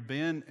where you've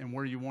been and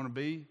where you want to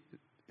be,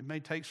 it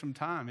may take some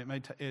time.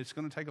 It's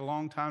going to take a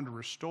long time to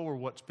restore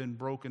what's been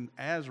broken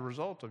as a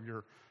result of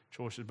your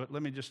choices. But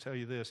let me just tell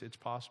you this, it's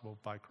possible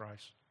by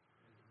Christ.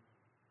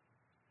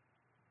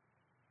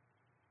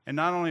 And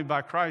not only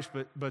by Christ,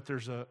 but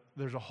there's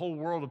a whole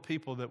world of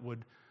people that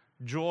would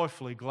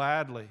joyfully,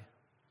 gladly,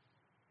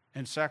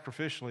 and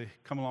sacrificially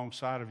come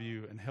alongside of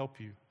you and help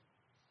you.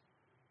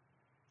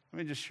 Let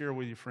me just share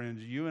with you,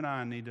 friends, you and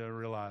I need to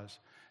realize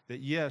that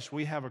yes,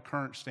 we have a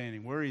current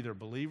standing. We're either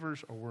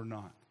believers or we're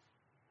not.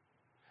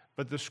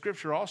 But the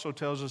Scripture also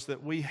tells us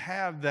that we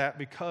have that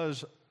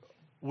because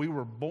we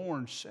were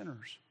born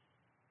sinners.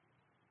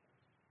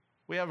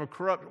 We have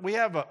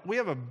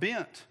a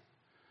bent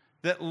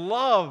that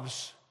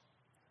loves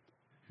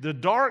the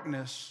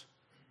darkness,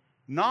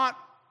 not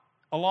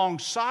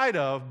alongside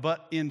of,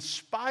 but in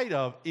spite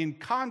of, in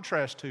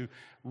contrast to,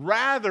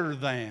 rather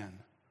than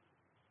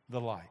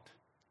the light.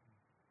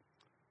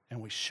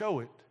 And we show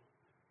it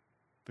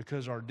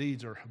because our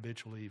deeds are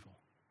habitual evil.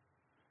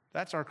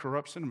 That's our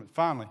corrupt sentiment.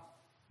 Finally,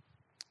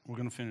 we're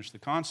going to finish the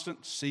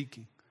constant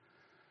seeking.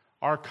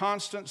 Our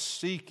constant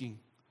seeking.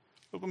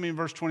 Look with me in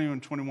verse 20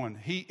 and 21.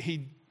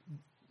 He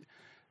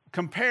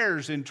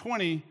compares in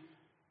 20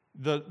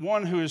 the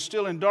one who is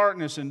still in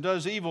darkness and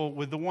does evil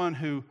with the one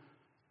who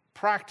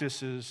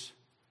practices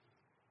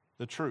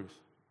the truth.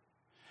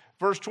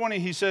 Verse 20,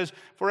 he says,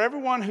 "For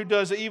everyone who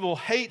does evil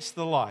hates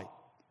the light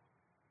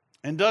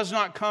and does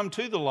not come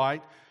to the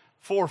light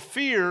for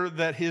fear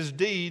that his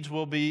deeds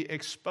will be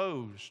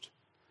exposed."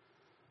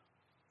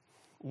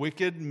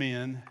 Wicked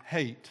men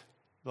hate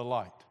the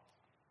light.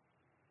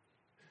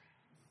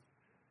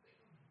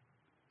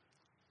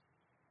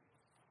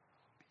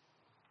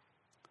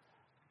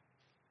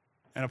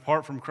 And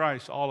apart from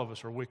Christ, all of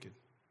us are wicked.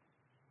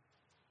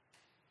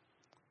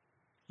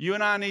 You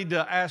and I need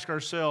to ask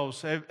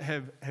ourselves,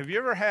 have you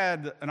ever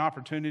had an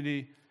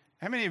opportunity?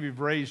 How many of you have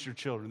raised your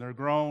children? They're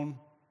grown,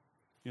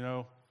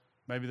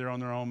 maybe they're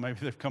on their own, maybe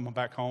they've come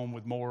back home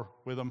with more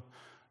with them,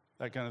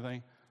 that kind of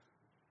thing.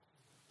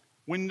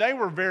 When they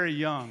were very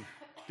young,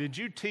 did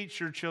you teach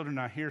your children,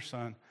 now here,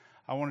 son,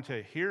 I want to tell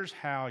you, here's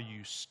how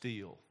you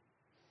steal.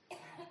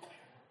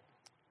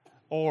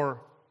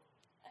 Or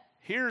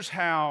here's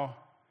how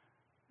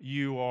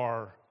you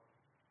are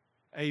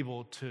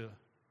able to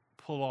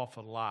pull off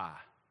a lie?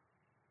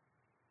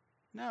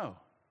 No.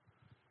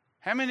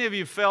 How many of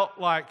you felt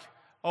like,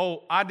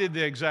 oh, I did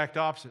the exact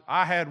opposite?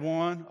 I had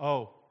one,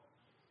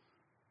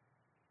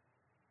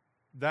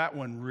 that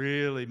one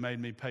really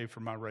made me pay for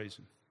my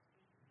raising.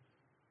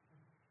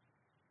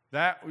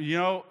 That,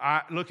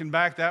 looking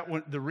back, that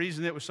one, the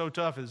reason it was so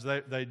tough is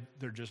they're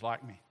just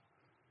like me.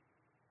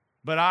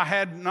 But I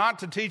had not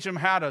to teach them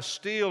how to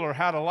steal or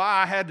how to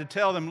lie. I had to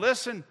tell them,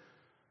 listen,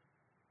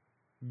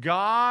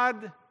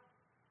 God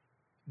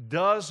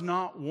does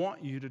not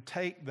want you to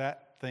take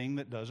that thing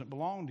that doesn't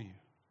belong to you.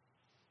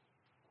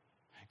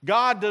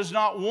 God does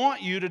not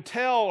want you to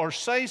tell or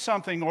say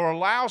something or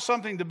allow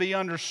something to be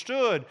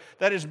understood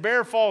that is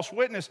bear false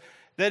witness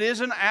that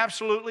isn't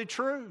absolutely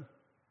true.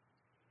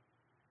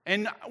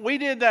 And we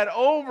did that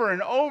over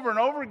and over and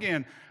over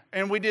again.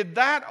 And we did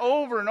that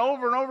over and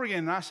over and over again.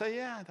 And I say,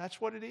 yeah,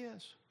 that's what it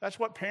is. That's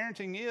what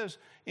parenting is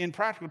in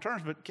practical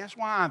terms. But guess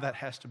why that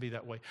has to be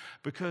that way?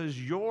 Because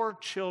your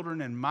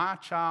children and my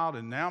child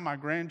and now my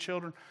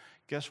grandchildren,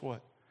 guess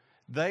what?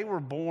 They were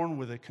born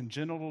with a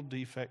congenital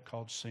defect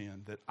called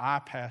sin that I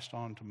passed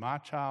on to my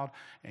child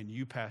and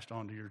you passed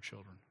on to your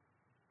children.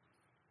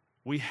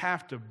 We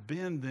have to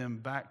bend them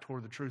back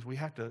toward the truth. We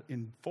have to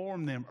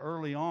inform them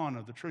early on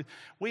of the truth.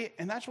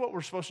 And that's what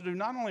we're supposed to do,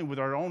 not only with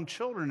our own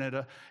children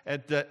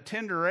at that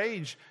tender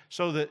age,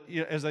 so that,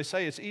 you know, as they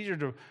say, it's easier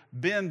to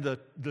bend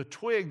the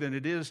twig than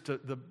it is to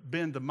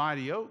bend the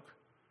mighty oak.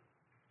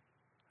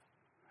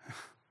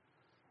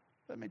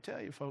 Let me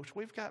tell you, folks,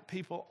 we've got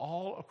people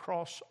all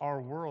across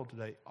our world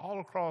today, all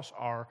across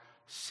our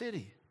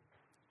city,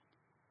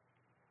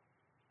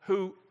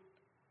 who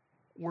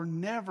were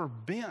never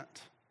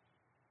bent,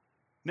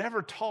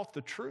 never taught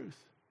the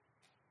truth.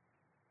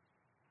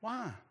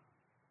 Why?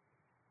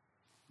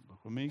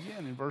 Look with me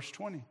again in verse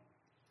 20.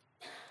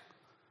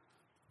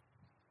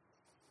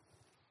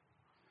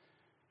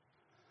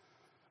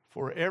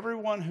 For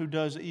everyone who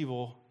does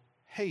evil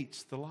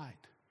hates the light.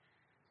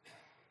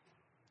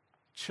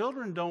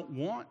 Children don't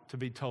want to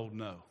be told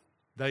no.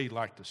 They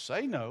like to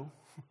say no,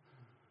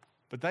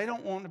 but they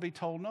don't want to be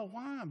told no.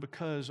 Why?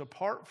 Because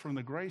apart from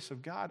the grace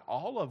of God,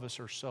 all of us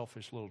are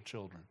selfish little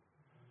children,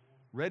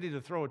 ready to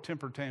throw a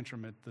temper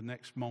tantrum at the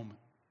next moment.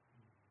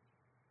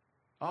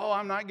 Oh,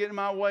 I'm not getting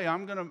my way.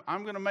 I'm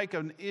gonna make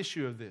an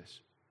issue of this.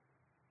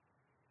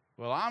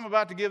 Well, I'm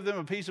about to give them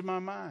a piece of my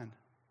mind.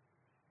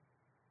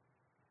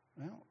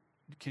 Well,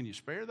 can you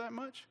spare that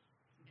much?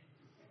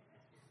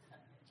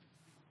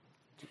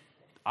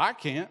 I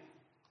can't.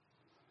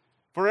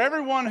 For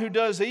everyone who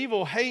does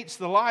evil hates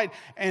the light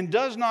and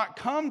does not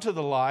come to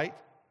the light.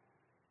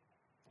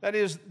 That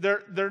is,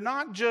 they're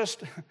not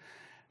just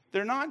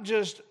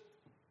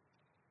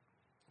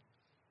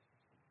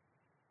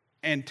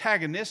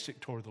antagonistic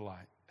toward the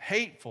light,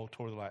 hateful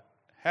toward the light,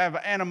 have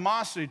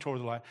animosity toward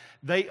the light.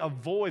 They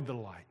avoid the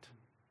light.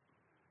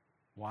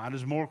 Why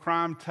does more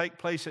crime take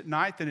place at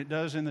night than it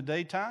does in the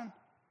daytime?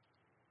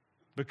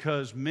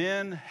 Because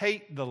men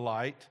hate the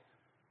light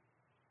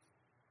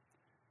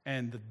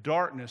and the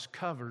darkness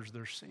covers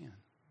their sin.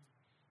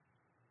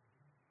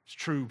 It's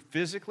true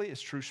physically,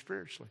 it's true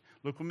spiritually.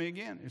 Look with me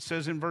again. It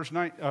says in verse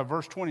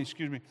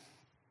 20,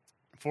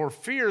 for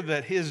fear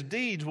that his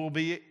deeds will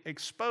be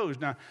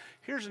exposed. Now,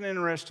 here's an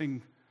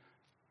interesting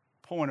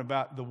point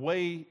about the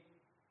way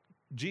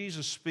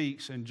Jesus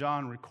speaks and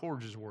John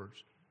records his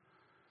words.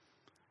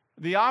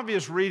 The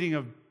obvious reading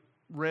of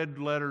red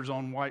letters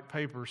on white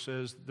paper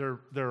says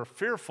they're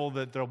fearful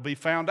that they'll be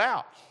found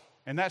out,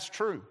 and that's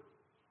true.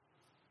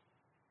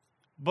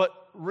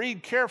 But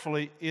read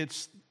carefully,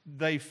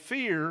 they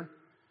fear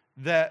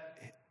that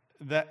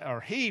or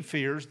he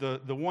fears, the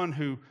one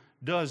who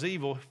does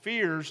evil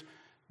fears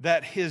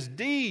that his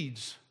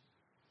deeds,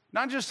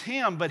 not just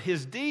him, but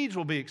his deeds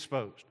will be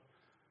exposed.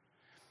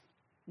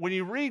 When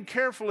you read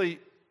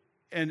carefully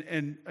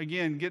and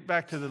again get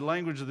back to the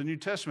language of the New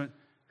Testament,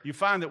 you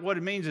find that what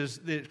it means is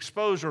the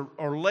exposed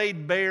or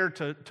laid bare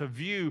to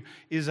view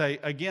is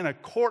again a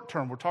court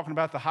term. We're talking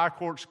about the high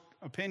court's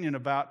opinion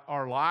about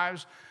our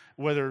lives,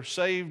 whether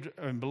saved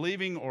and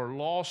believing or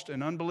lost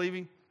and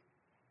unbelieving,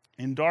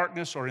 in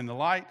darkness or in the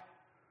light.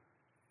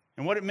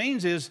 And what it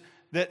means is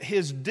that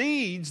his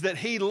deeds that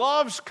he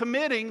loves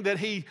committing, that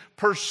he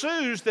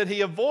pursues, that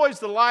he avoids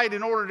the light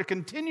in order to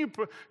continue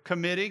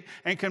committing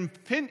and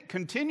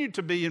continue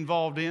to be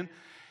involved in,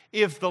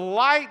 if the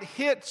light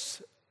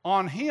hits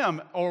on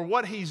him or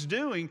what he's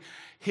doing,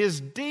 his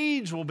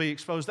deeds will be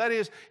exposed. That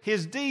is,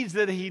 his deeds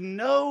that he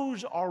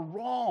knows are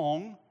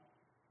wrong,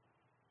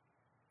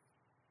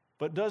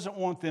 but doesn't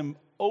want them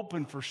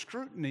open for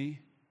scrutiny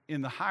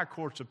in the high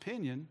court's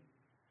opinion,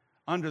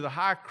 under the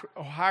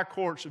high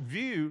court's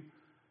view,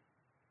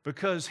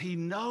 because he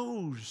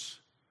knows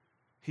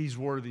he's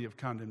worthy of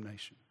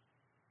condemnation.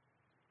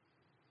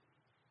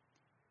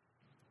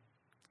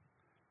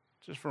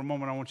 Just for a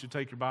moment, I want you to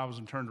take your Bibles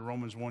and turn to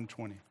Romans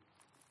 1:20.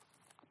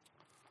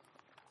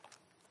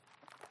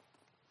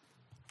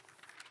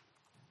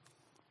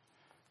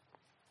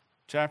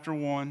 Chapter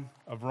 1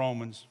 of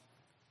Romans,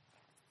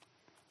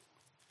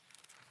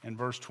 and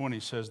verse 20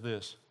 says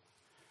this: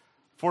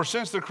 For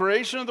since the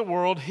creation of the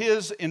world,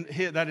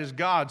 that is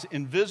God's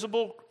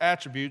invisible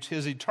attributes,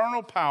 his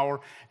eternal power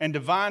and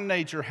divine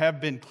nature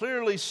have been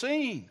clearly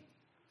seen,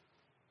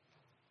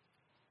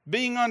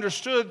 being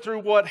understood through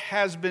what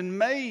has been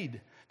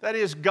made. That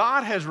is,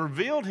 God has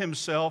revealed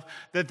himself,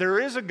 that there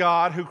is a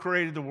God who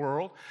created the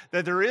world,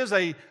 that there is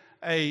a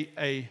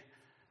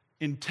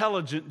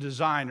intelligent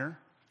designer,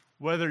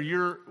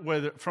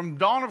 whether from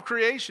dawn of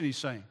creation, he's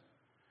saying.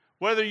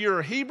 Whether you're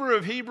a Hebrew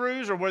of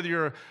Hebrews or whether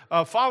you're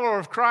a follower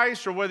of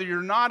Christ or whether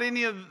you're not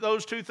any of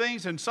those two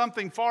things and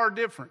something far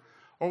different,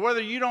 or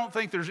whether you don't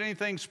think there's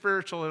anything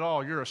spiritual at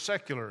all, you're a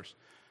secularist.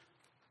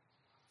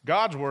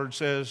 God's word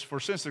says, for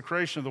since the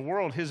creation of the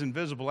world, his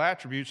invisible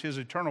attributes, his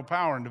eternal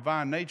power and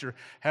divine nature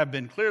have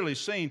been clearly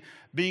seen,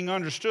 being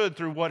understood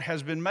through what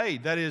has been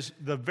made. That is,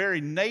 the very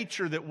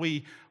nature that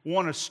we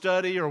want to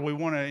study or we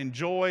want to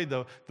enjoy,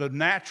 the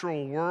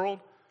natural world,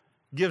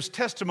 gives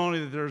testimony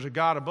that there's a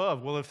God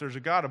above. Well, if there's a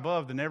God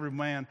above, then every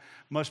man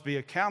must be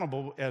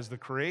accountable as the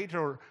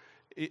creator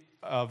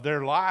of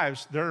their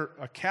lives. They're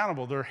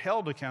accountable. They're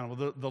held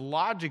accountable. The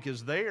logic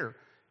is there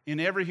in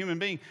every human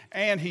being.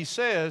 And he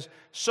says,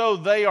 so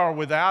they are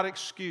without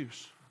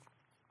excuse.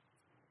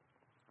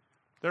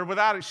 They're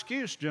without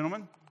excuse,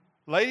 gentlemen.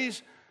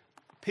 Ladies,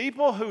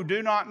 people who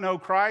do not know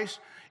Christ,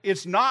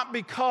 it's not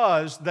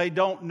because they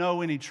don't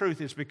know any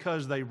truth. It's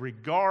because they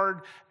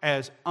regard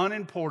as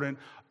unimportant,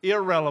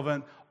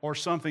 irrelevant, or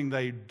something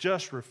they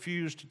just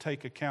refuse to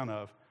take account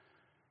of.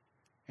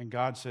 And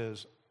God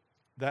says,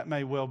 that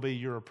may well be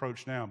your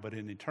approach now, but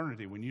in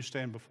eternity, when you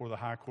stand before the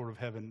high court of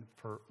heaven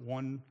for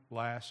one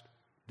last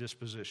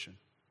disposition,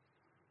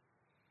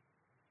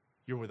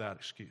 you're without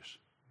excuse.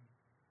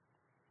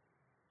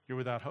 You're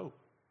without hope.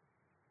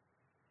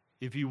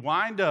 If you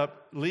wind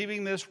up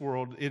leaving this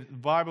world, the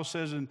Bible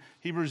says in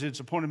Hebrews, it's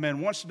appointed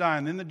man once to die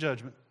and then the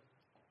judgment.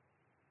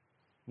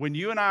 When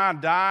you and I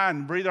die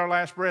and breathe our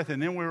last breath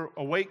and then we're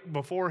awake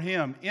before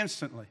him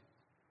instantly,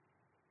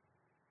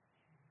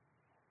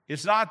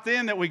 it's not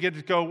then that we get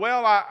to go,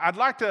 well, I'd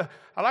like to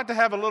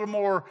have a little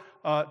more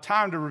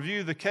time to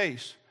review the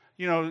case.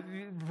 You know,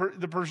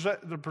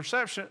 the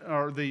perception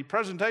or the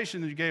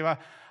presentation that you gave,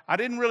 I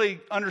didn't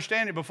really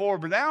understand it before,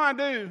 but now I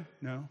do.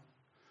 No,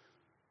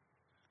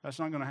 that's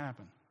not going to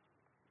happen.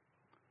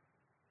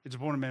 It's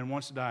appointed man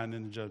once to die and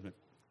then the judgment.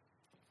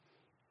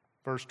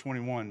 Verse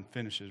 21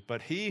 finishes,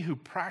 but he who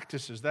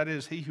practices, that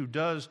is, he who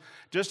does,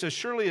 just as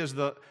surely as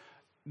the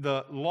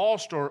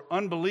lost or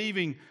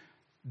unbelieving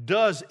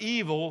does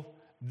evil,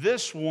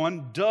 this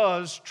one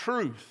does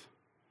truth.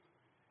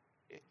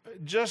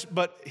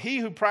 But he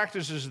who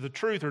practices the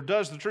truth or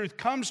does the truth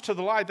comes to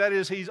the light. That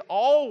is, he's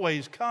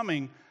always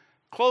coming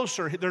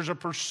closer. There's a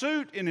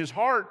pursuit in his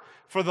heart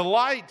for the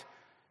light.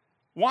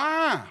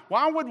 Why?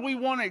 Why would we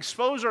want to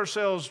expose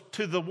ourselves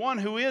to the one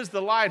who is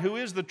the light, who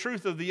is the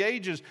truth of the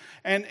ages,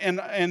 and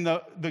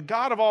the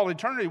God of all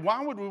eternity?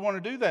 Why would we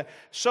want to do that?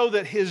 So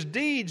that his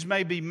deeds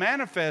may be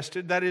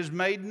manifested, that is,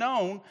 made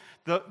known.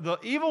 The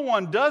evil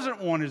one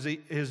doesn't want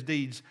his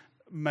deeds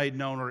made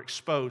known or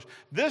exposed.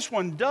 This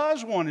one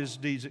does want his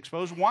deeds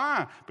exposed.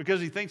 Why? Because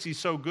he thinks he's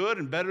so good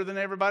and better than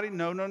everybody?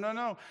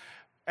 No.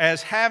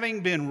 As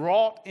having been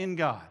wrought in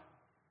God.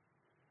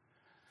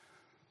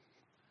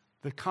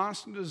 The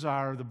constant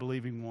desire of the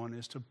believing one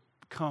is to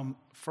come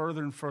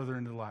further and further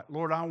into the light.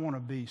 Lord, I want to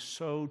be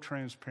so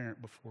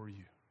transparent before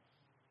you.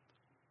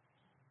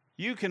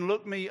 You can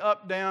look me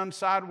up, down,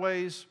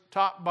 sideways,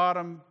 top,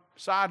 bottom,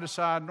 side to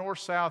side, north,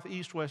 south,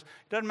 east, west.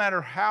 It doesn't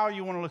matter how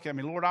you want to look at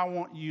me. Lord, I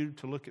want you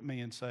to look at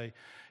me and say,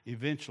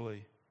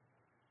 eventually,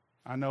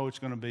 I know it's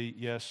going to be,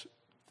 yes,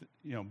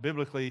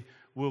 biblically,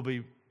 we'll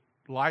be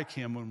like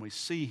him when we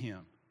see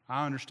him.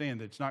 I understand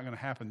that it's not going to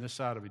happen this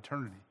side of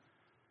eternity.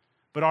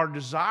 But our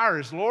desire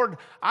is, Lord,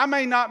 I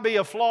may not be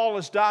a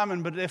flawless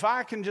diamond, but if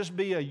I can just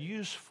be a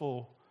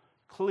useful,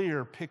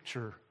 clear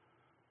picture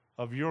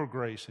of your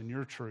grace and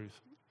your truth,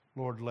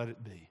 Lord, let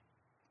it be.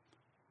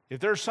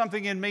 If there's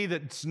something in me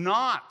that's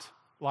not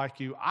like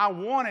you, I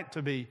want it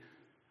to be.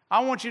 I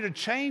want you to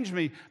change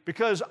me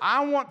because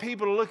I want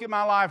people to look at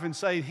my life and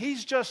say,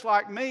 he's just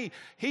like me.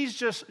 She's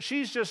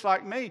just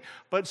like me.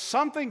 But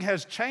something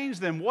has changed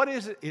them. What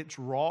is it? It's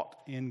wrought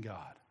in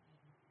God.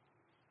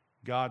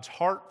 God's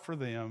heart for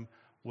them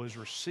was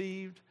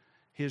received,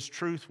 his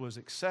truth was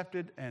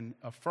accepted and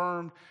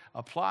affirmed,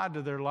 applied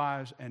to their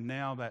lives, and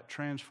now that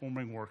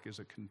transforming work is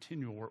a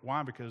continual work.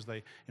 Why? Because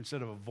they,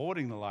 instead of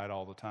avoiding the light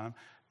all the time,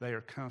 they are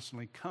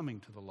constantly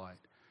coming to the light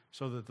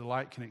so that the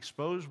light can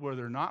expose where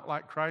they're not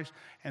like Christ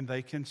and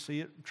they can see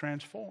it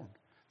transformed.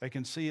 They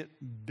can see it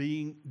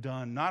being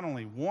done not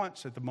only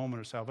once at the moment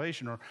of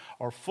salvation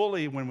or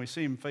fully when we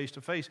see him face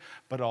to face,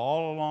 but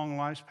all along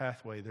life's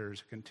pathway there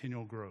is a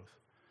continual growth.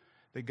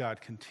 That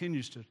God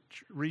continues to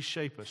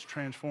reshape us,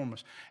 transform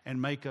us, and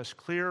make us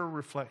clearer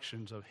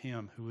reflections of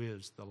him who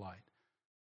is the light.